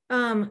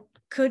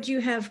 Could you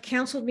have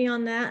counseled me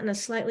on that in a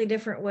slightly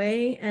different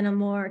way and a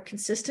more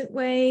consistent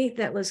way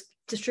that was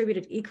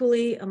distributed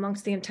equally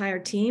amongst the entire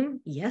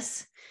team?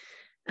 Yes.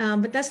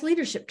 But that's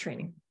leadership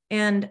training.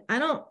 And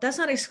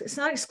it's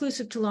not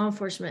exclusive to law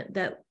enforcement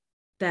that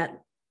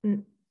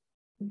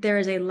there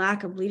is a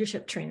lack of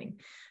leadership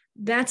training.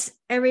 That's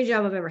every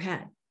job I've ever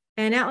had.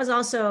 And that was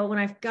also when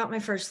I got my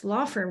first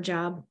law firm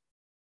job,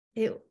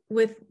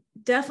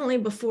 definitely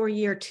before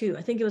year 2.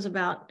 I think it was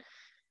about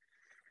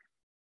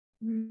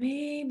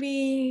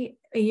maybe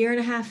a year and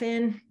a half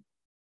in,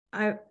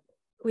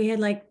 we had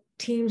like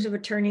teams of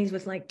attorneys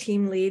with like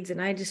team leads. And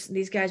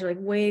these guys were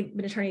like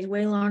been attorneys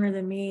way longer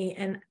than me.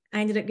 And I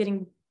ended up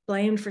getting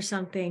blamed for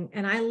something.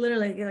 And I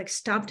literally like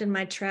stopped in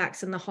my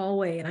tracks in the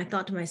hallway. And I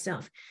thought to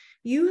myself,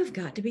 you have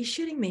got to be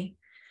shitting me.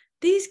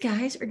 these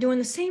guys are doing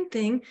the same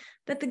thing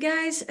that the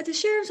guys at the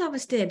sheriff's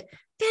office did.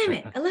 Damn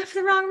it, I left for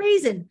the wrong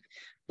reason.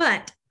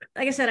 But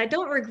like I said, I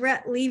don't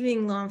regret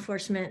leaving law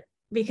enforcement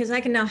because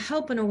I can now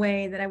help in a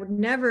way that I would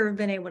never have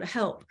been able to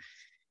help,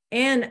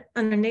 and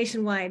on a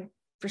nationwide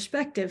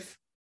perspective.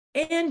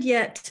 And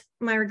yet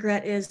my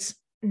regret is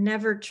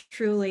never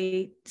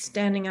truly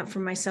standing up for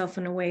myself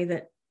in a way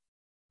that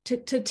to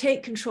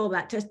take control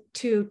back,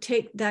 to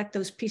take back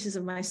those pieces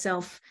of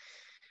myself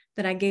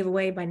that I gave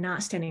away by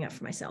not standing up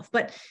for myself.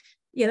 But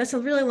yeah, that's a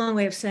really long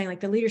way of saying,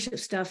 like, the leadership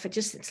stuff,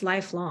 it's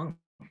lifelong.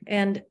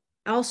 And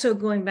also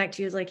going back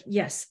to you, like,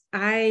 yes,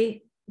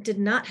 I did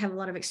not have a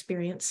lot of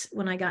experience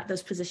when I got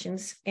those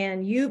positions,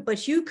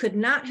 but you could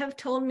not have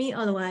told me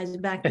otherwise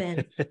back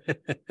then.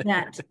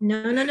 That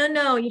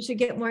no, you should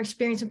get more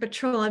experience in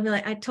patrol. I'd be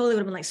like, I totally would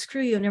have been like,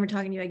 screw you, I'm never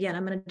talking to you again.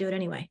 I'm going to do it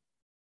anyway.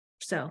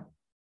 So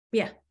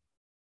yeah,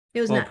 it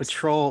was nuts.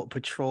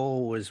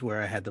 Patrol was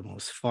where I had the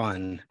most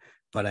fun,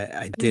 but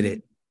I did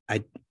it.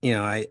 I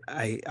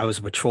was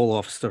a patrol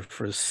officer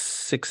for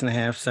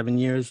 6.5, 7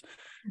 years.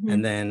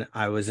 And then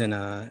I was in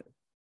a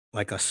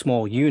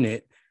small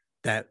unit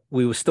that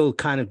we were still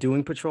kind of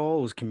doing patrol.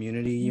 It was a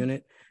community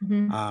unit.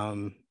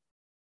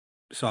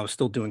 So I was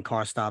still doing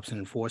car stops and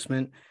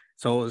enforcement.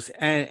 So it was,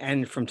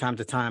 and from time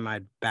to time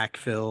I'd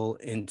backfill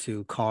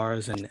into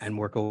cars and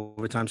work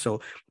overtime.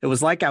 So it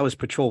was like I was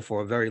patrol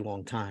for a very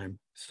long time.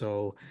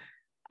 So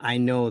I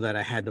know that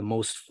I had the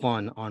most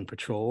fun on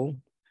patrol.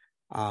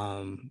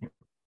 I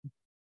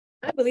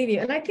believe you.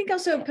 And I think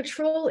also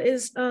patrol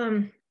is,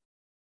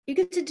 you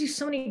get to do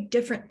so many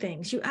different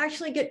things. You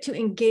actually get to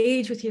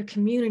engage with your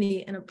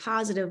community in a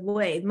positive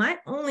way. My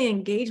only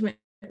engagement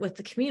with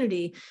the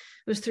community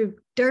was through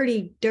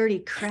dirty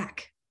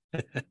crack.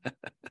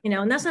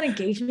 And that's not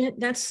engagement,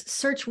 that's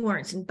search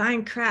warrants and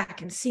buying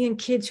crack and seeing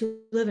kids who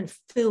live in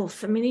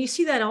filth. I mean, you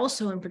see that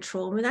also in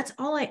patrol. I mean, that's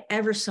all I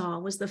ever saw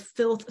was the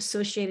filth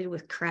associated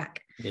with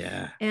crack.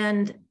 Yeah.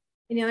 And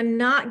and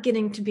not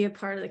getting to be a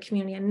part of the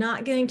community and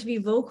not getting to be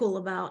vocal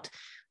about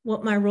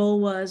what my role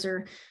was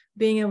or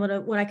being able to,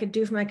 what I could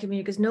do for my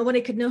community, because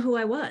nobody could know who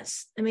I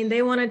was. I mean,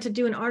 they wanted to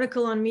do an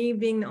article on me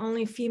being the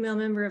only female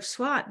member of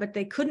SWAT, but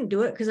they couldn't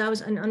do it because I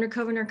was an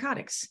undercover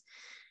narcotics.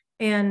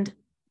 And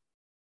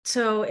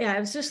so, yeah, it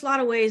was just a lot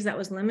of ways that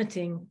was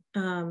limiting.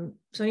 So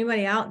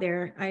anybody out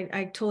there,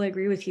 I totally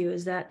agree with you,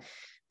 is that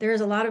there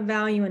is a lot of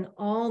value in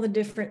all the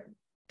different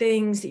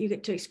things that you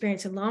get to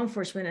experience in law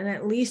enforcement. And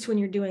at least when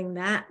you're doing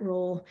that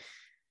role,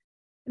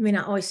 it may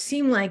not always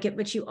seem like it,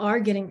 but you are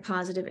getting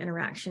positive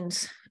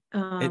interactions.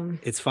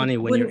 It's funny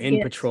when you're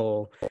in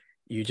patrol,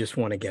 you just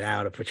want to get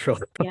out of patrol.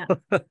 Yeah.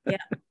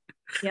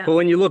 But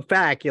when you look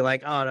back, you're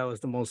like, oh, that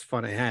was the most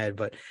fun I had.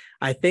 But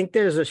I think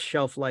there's a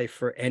shelf life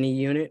for any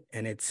unit,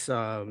 and it's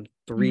 3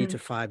 to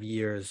 5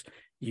 years.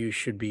 You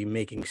should be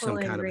making some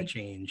kind of a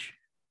change.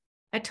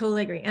 I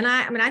totally agree. And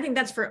I think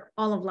that's for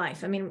all of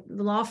life. I mean,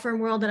 the law firm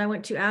world that I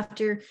went to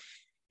after,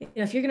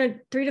 if you're going to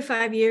 3 to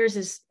 5 years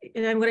is,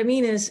 and what I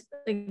mean is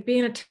like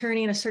being an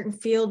attorney in a certain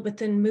field, but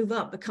then move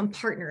up, become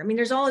partner. I mean,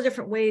 there's all the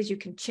different ways you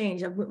can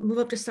change. Move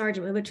up to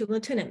sergeant, move up to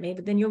lieutenant,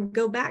 maybe then you'll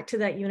go back to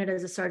that unit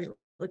as a sergeant,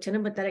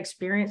 lieutenant, but that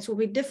experience will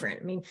be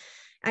different. I mean,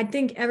 I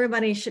think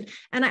everybody should.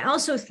 And I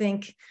also have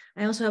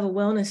a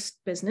wellness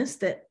business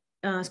that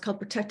is called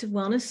Protective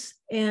Wellness.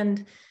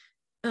 And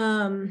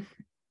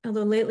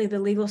although lately the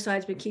legal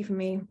side's been keeping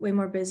me way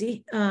more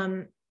busy,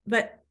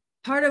 but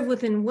part of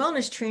within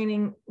wellness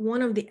training,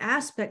 one of the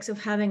aspects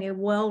of having a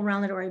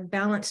well-rounded or a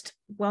balanced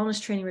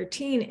wellness training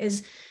routine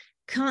is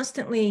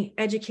constantly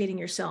educating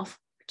yourself,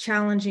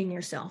 challenging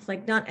yourself,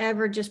 like not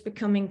ever just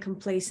becoming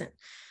complacent.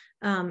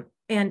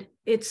 And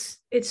it's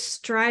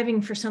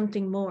striving for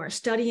something more,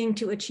 studying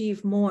to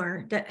achieve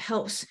more that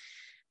helps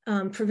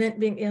prevent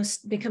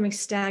becoming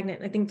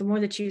stagnant. I think the more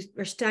that you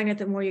are stagnant,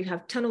 the more you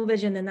have tunnel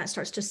vision, then that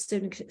starts to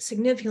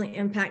significantly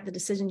impact the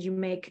decisions you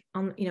make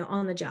on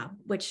the job,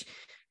 which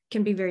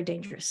can be very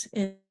dangerous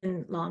in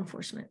law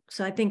enforcement.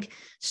 So I think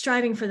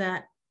striving for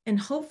that, and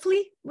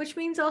hopefully, which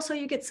means also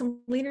you get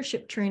some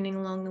leadership training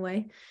along the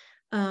way,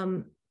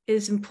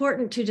 is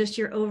important to just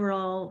your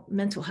overall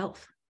mental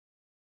health.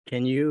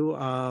 Can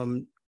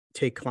you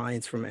take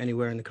clients from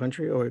anywhere in the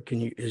country, or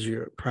is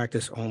your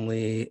practice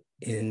only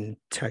in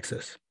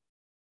Texas?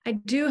 I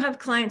do have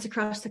clients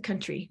across the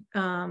country.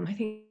 I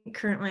think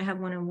currently I have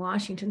one in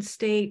Washington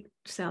State,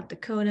 South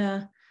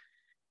Dakota,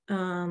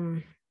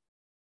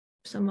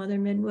 some other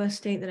Midwest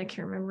state that I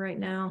can't remember right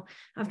now.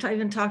 I've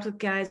even talked with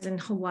guys in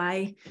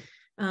Hawaii,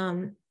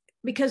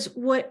 because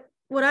what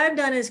I've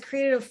done is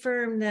created a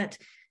firm that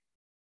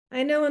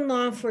I know in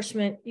law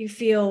enforcement, you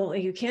feel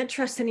like you can't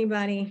trust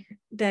anybody,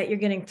 that you're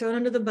getting thrown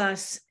under the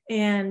bus,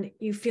 and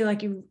you feel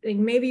like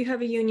maybe you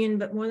have a union,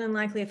 but more than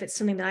likely, if it's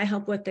something that I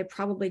help with, they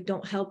probably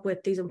don't help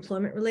with these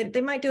employment related.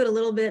 They might do it a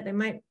little bit. They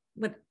might,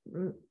 but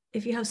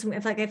if you have some,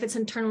 if it's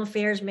internal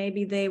affairs,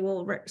 maybe they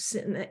will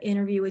sit in the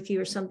interview with you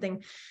or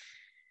something.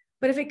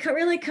 But if it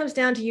really comes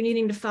down to you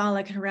needing to file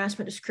like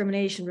harassment,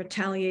 discrimination,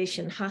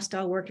 retaliation,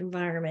 hostile work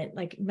environment,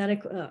 like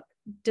medical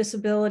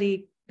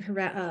disability,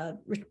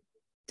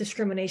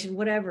 discrimination,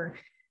 whatever,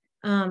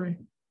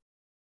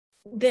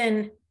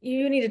 then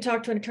you need to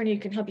talk to an attorney who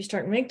can help you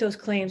start and make those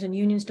claims, and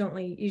unions don't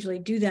usually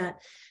do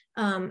that.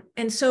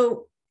 And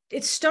so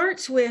it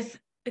starts with,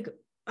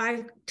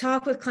 I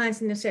talk with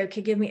clients and they say,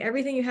 okay, give me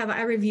everything you have.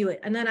 I review it.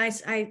 And then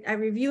I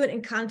review it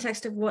in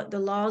context of what the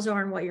laws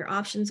are and what your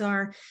options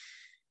are.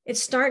 It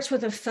starts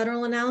with a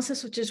federal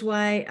analysis, which is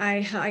why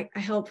I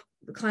help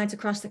clients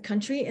across the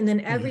country. And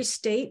then every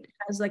state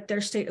has like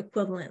their state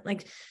equivalent.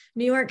 Like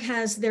New York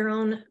has their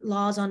own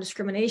laws on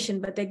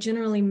discrimination, but they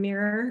generally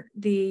mirror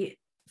the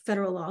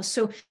federal laws.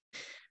 So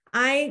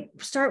I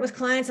start with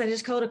clients. I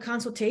just call it a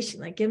consultation.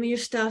 Like, give me your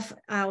stuff.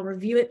 I'll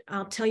review it.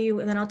 I'll tell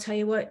you, and then I'll tell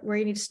you where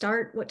you need to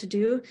start, what to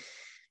do.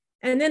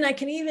 And then I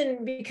can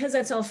even, because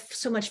that's all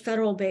so much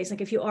federal based,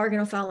 like if you are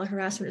going to file a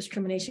harassment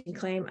discrimination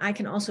claim, I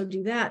can also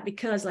do that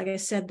because, like I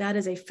said, that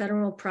is a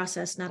federal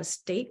process, not a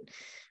state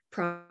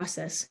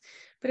process.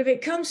 But if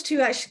it comes to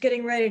actually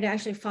getting ready to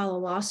actually file a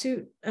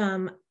lawsuit,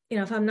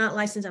 if I'm not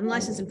licensed, I'm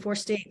licensed in 4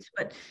 states,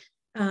 but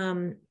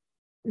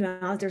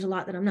there's a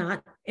lot that I'm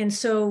not. And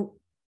so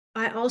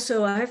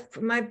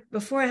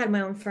before I had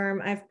my own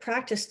firm, I've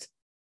practiced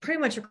pretty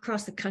much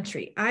across the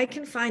country. I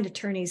can find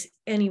attorneys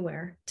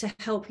anywhere to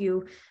help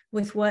you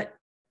with what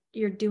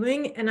you're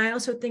doing. And I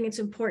also think it's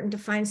important to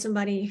find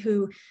somebody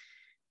who,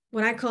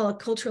 what I call a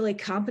culturally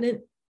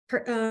competent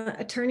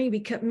attorney,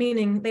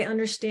 meaning they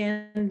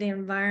understand the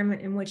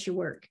environment in which you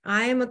work.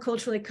 I am a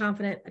culturally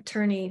competent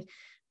attorney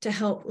to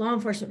help law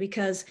enforcement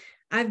because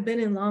I've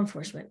been in law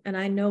enforcement and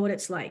I know what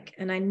it's like.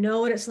 And I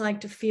know what it's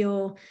like to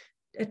feel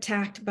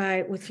attacked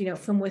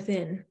from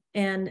within.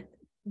 And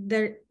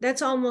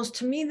that's almost,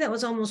 to me, that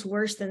was almost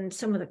worse than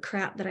some of the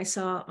crap that I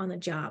saw on the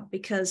job,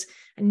 because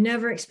I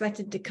never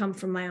expected to come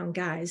from my own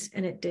guys,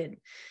 and it did.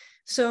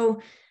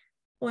 So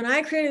when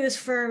I created this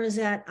firm, is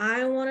that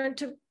I wanted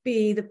to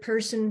be the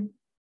person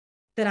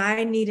that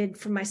I needed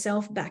for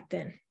myself back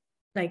then.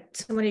 Like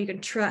somebody you can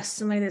trust,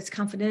 somebody that's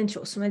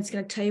confidential, somebody that's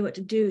going to tell you what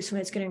to do,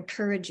 somebody that's going to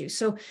encourage you.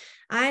 So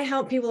I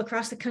help people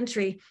across the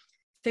country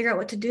figure out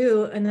what to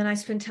do. And then I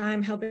spend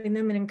time helping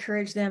them and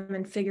encourage them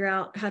and figure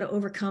out how to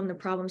overcome the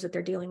problems that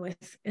they're dealing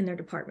with in their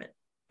department.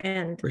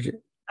 And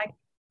Bridget,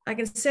 I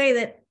can say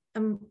that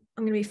I'm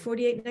going to be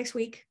 48 next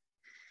week.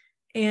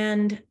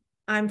 And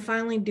I'm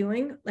finally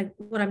doing like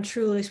what I'm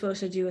truly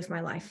supposed to do with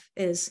my life,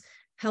 is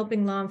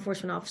helping law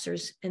enforcement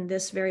officers in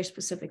this very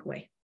specific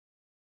way.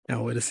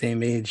 Now we're the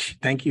same age.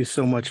 Thank you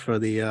so much for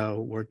the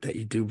work that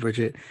you do,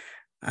 Bridget.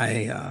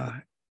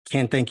 I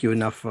can't thank you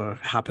enough for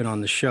hopping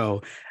on the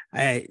show.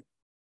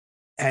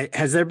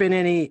 Has there been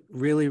any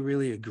really,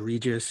 really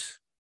egregious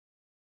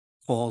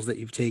calls that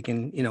you've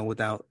taken,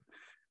 without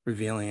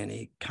revealing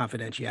any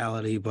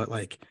confidentiality, but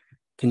like,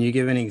 can you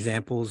give any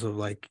examples of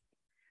like,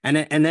 and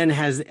then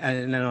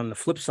on the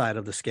flip side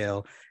of the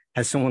scale,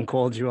 has someone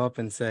called you up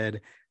and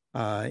said,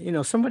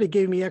 somebody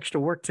gave me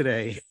extra work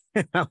today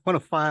and I want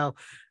to file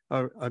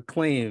a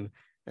claim?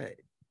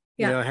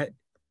 Yeah.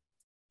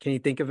 Can you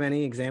think of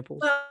any examples?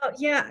 Well,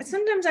 yeah,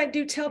 sometimes I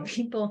do tell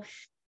people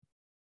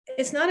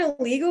it's not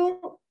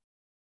illegal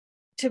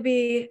to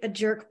be a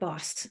jerk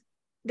boss.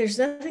 There's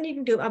nothing you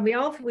can do.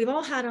 We've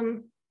all had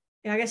them.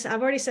 I guess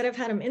I've already said I've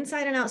had them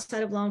inside and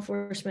outside of law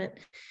enforcement.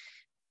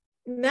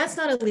 That's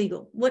not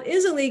illegal. What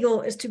is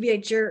illegal is to be a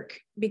jerk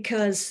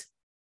because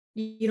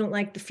you don't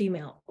like the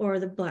female or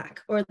the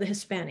Black or the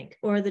Hispanic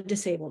or the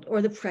disabled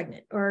or the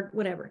pregnant or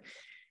whatever.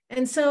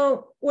 And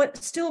so what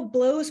still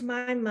blows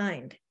my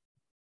mind,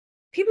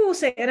 people will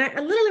say, and I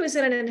literally was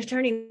at an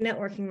attorney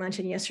networking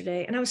luncheon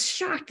yesterday, and I was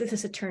shocked that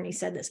this attorney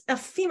said this. A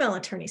female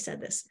attorney said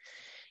this.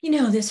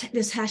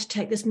 This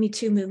hashtag, this Me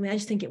Too movement, I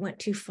just think it went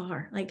too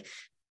far. Like,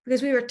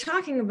 because we were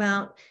talking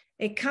about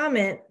a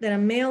comment that a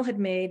male had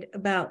made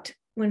about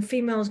when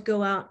females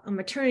go out on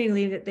maternity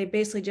leave, that they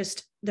basically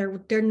just,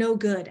 they're no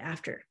good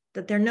after,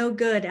 that they're no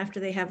good after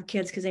they have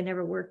kids because they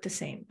never work the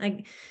same.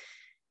 Like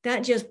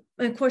that just,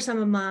 of course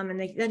I'm a mom,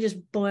 and that just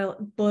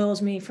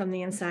boils me from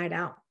the inside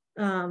out.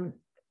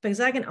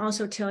 Because I can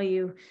also tell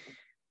you,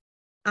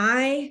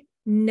 I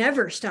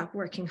never stop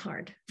working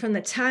hard from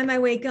the time I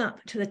wake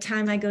up to the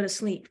time I go to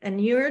sleep. And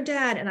you're a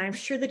dad, and I'm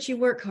sure that you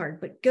work hard,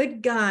 but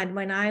good God,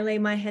 when I lay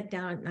my head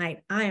down at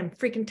night, I am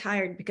freaking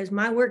tired, because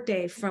my work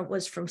day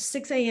was from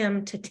 6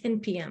 a.m. to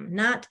 10 p.m.,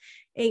 not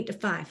 8 to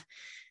 5.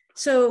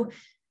 So,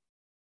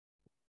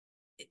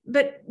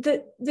 but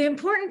the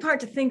important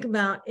part to think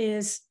about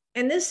is,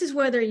 and this is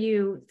whether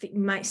you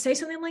might say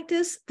something like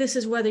this, this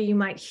is whether you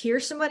might hear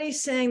somebody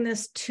saying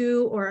this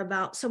to or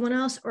about someone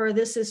else, or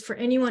this is for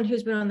anyone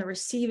who's been on the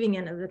receiving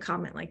end of the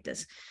comment like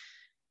this.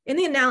 In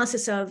the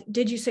analysis of,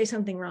 did you say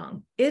something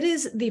wrong? It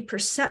is the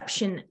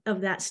perception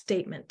of that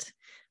statement,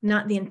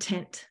 not the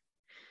intent.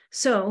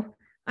 So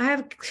I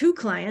have 2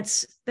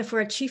 clients that,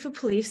 for a chief of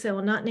police that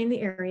will not name the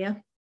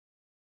area,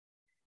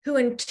 who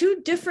in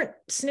 2 different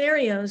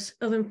scenarios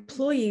of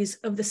employees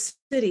of the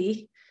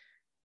city,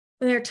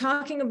 when they're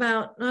talking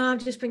about,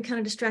 I've just been kind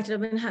of distracted, I've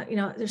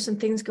been, there's some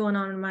things going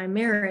on in my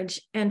marriage,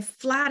 and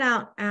flat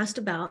out asked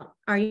about,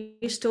 are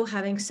you still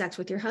having sex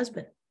with your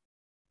husband?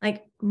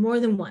 Like more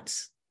than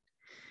once.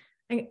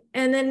 And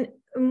then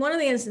in one of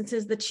the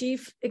instances, the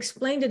chief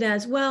explained it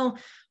as, well,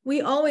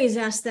 we always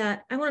ask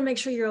that. I want to make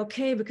sure you're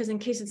okay, because in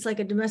case it's like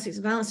a domestic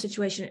violence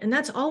situation, and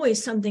that's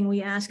always something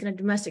we ask in a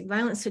domestic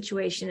violence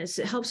situation, is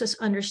it helps us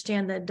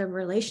understand the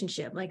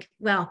relationship. Like,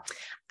 well,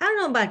 I don't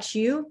know about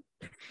you.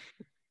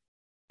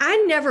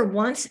 I never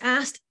once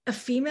asked a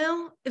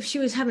female if she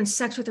was having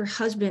sex with her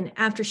husband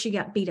after she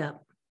got beat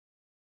up.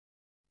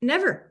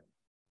 Never.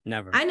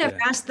 I never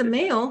asked the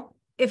male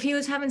if he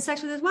was having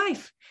sex with his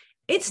wife.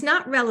 It's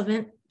not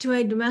relevant to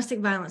a domestic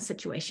violence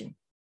situation.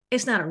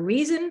 It's not a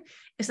reason.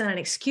 It's not an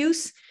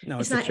excuse. No,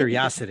 it's a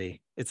curiosity. Anything.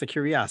 It's a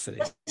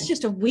curiosity. It's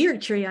just a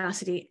weird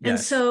curiosity. Yes. And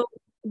so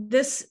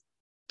this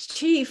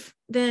chief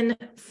then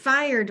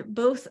fired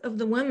both of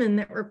the women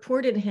that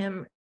reported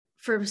him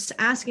for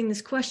asking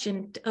this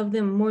question of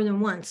them more than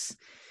once,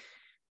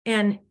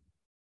 and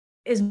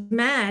is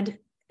mad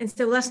and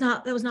said, well, that's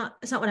not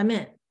what I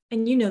meant.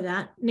 And you know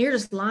that. And you're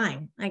just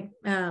lying. Like,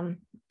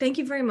 thank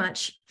you very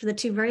much for the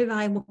 2 very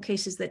valuable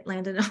cases that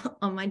landed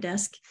on my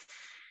desk.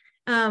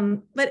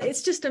 But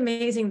it's just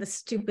amazing, the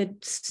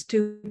stupid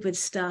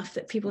stuff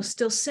that people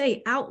still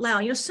say out loud.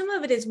 You know, some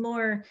of it is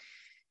more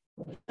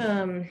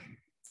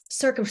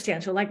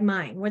circumstantial, like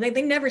mine, where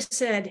they never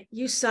said,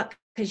 you suck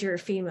because you're a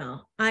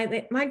female.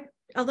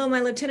 Although my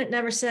lieutenant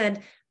never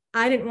said,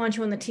 I didn't want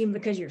you on the team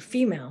because you're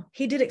female.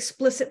 He did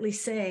explicitly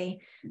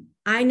say,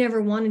 I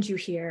never wanted you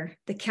here.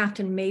 The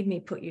captain made me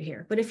put you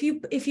here. But if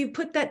you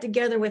put that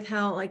together with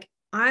how, like,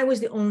 I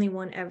was the only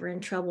one ever in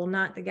trouble,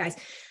 not the guys.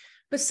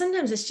 But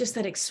sometimes it's just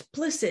that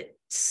explicit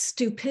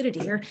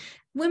stupidity, or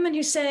women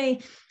who say,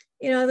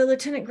 you know, the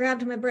lieutenant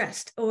grabbed my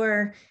breast,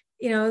 or,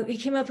 you know, he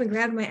came up and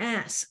grabbed my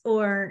ass,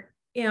 or,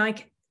 you know,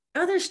 like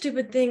other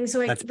stupid things. So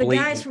like the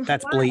guys from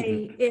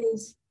Hawaii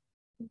is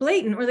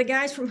blatant, or the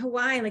guys from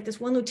Hawaii, like this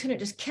one lieutenant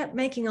just kept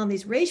making all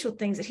these racial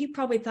things that he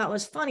probably thought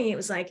was funny. It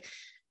was like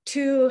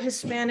 2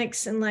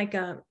 Hispanics and like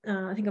I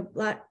think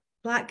a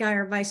black guy,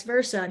 or vice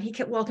versa. And he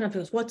kept walking up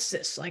to us, what's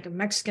this? Like a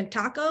Mexican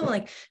taco?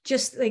 Like,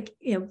 just like,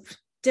 you know,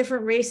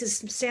 different races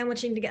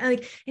sandwiching together.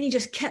 Like, and he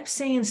just kept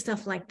saying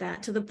stuff like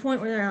that, to the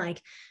point where they're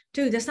like,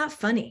 dude, that's not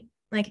funny.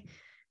 Like,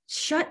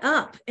 shut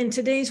up. In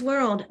today's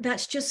world,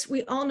 that's just,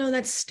 we all know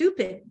that's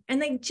stupid,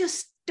 and they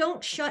just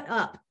don't shut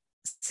up.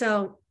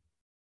 So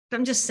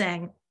I'm just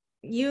saying,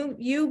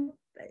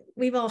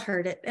 we've all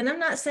heard it. And I'm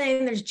not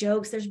saying there's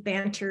jokes, there's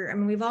banter. I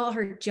mean, we've all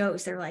heard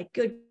jokes. They're like,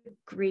 good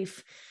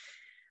grief.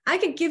 I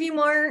could give you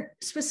more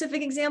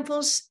specific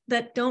examples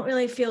that don't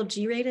really feel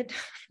G-rated.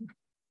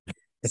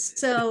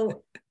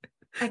 So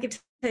I could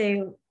tell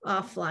you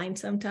offline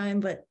sometime,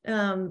 but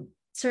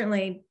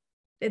certainly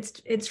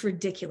it's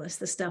ridiculous,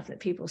 the stuff that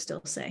people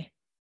still say.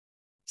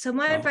 So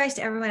my advice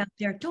to everyone out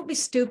there, don't be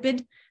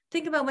stupid.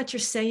 Think about what you're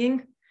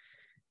saying,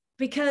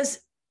 because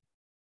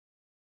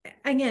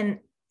again,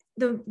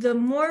 the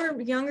more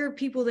younger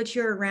people that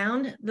you're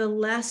around, the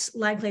less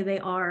likely they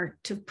are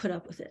to put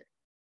up with it.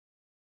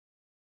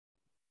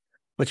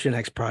 What's your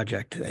next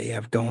project that you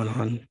have going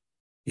on?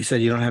 You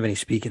said you don't have any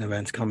speaking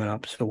events coming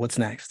up. So what's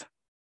next?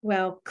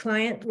 Well,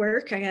 client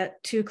work. I got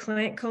 2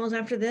 client calls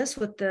after this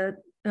with the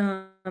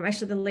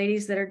actually the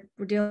ladies that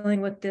were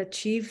dealing with the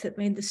chief that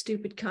made the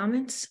stupid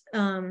comments,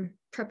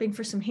 prepping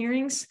for some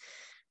hearings.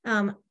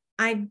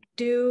 I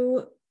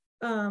do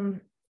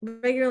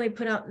regularly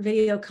put out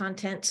video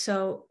content.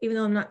 So even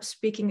though I'm not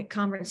speaking at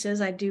conferences,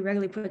 I do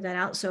regularly put that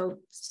out. So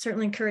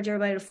certainly encourage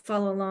everybody to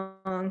follow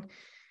along.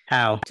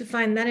 How? To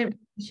find that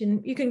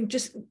information, you can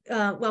just,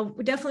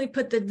 we definitely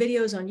put the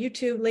videos on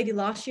YouTube, Lady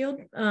Law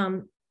Shield.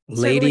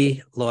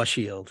 Lady Law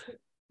Shield.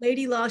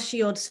 Lady Law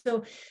Shield.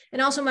 So,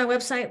 and also my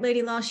website,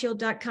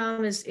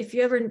 ladylawshield.com, is if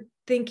you ever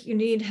think you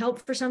need help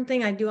for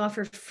something, I do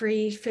offer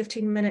free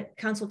 15-minute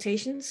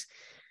consultations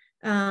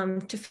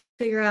to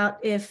figure out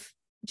if,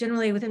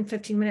 generally within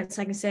 15 minutes,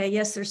 I can say,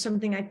 yes, there's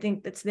something I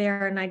think that's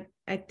there, and I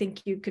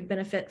think you could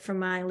benefit from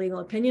my legal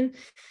opinion.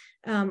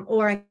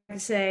 Or I can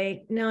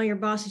say, no, your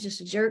boss is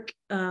just a jerk,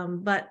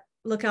 but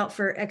look out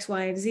for X,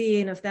 Y, and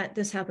Z. And if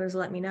this happens,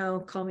 let me know,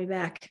 call me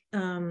back.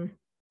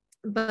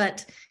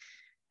 But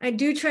I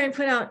do try and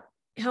put out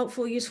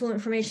helpful, useful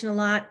information a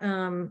lot.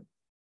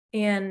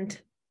 And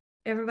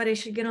everybody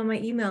should get on my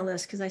email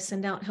list, because I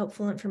send out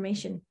helpful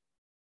information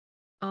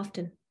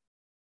often.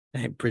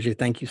 Hey, Bridget,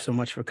 thank you so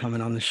much for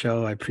coming on the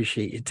show. I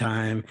appreciate your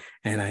time,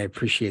 and I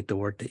appreciate the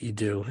work that you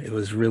do. It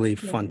was really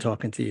fun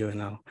talking to you,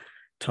 and I'll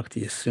talk to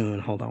you soon.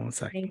 Hold on one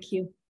second. Thank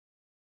you.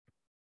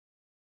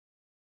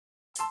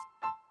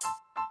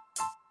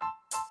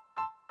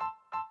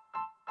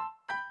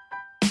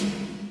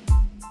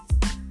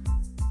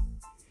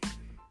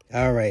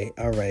 All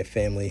right,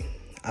 family.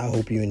 I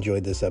hope you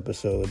enjoyed this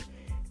episode.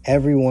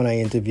 Everyone I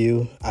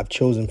interview, I've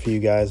chosen for you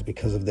guys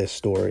because of their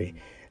story,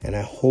 and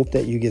I hope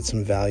that you get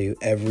some value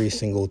every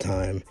single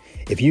time.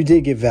 If you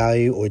did get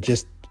value, or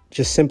just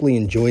simply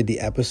enjoyed the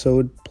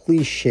episode,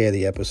 please share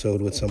the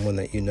episode with someone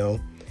that you know.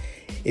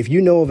 If you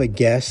know of a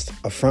guest,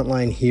 a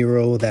frontline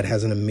hero that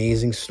has an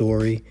amazing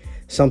story,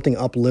 something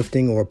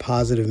uplifting or a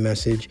positive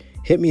message,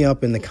 hit me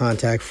up in the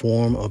contact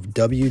form of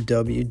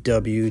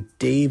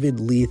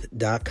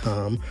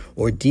www.davidleith.com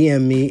or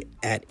DM me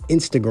at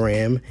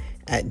Instagram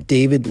at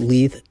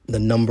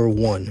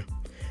davidleith1.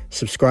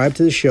 Subscribe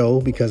to the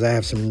show because I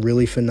have some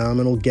really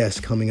phenomenal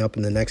guests coming up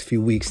in the next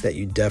few weeks that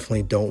you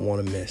definitely don't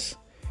want to miss.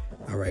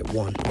 All right,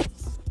 1.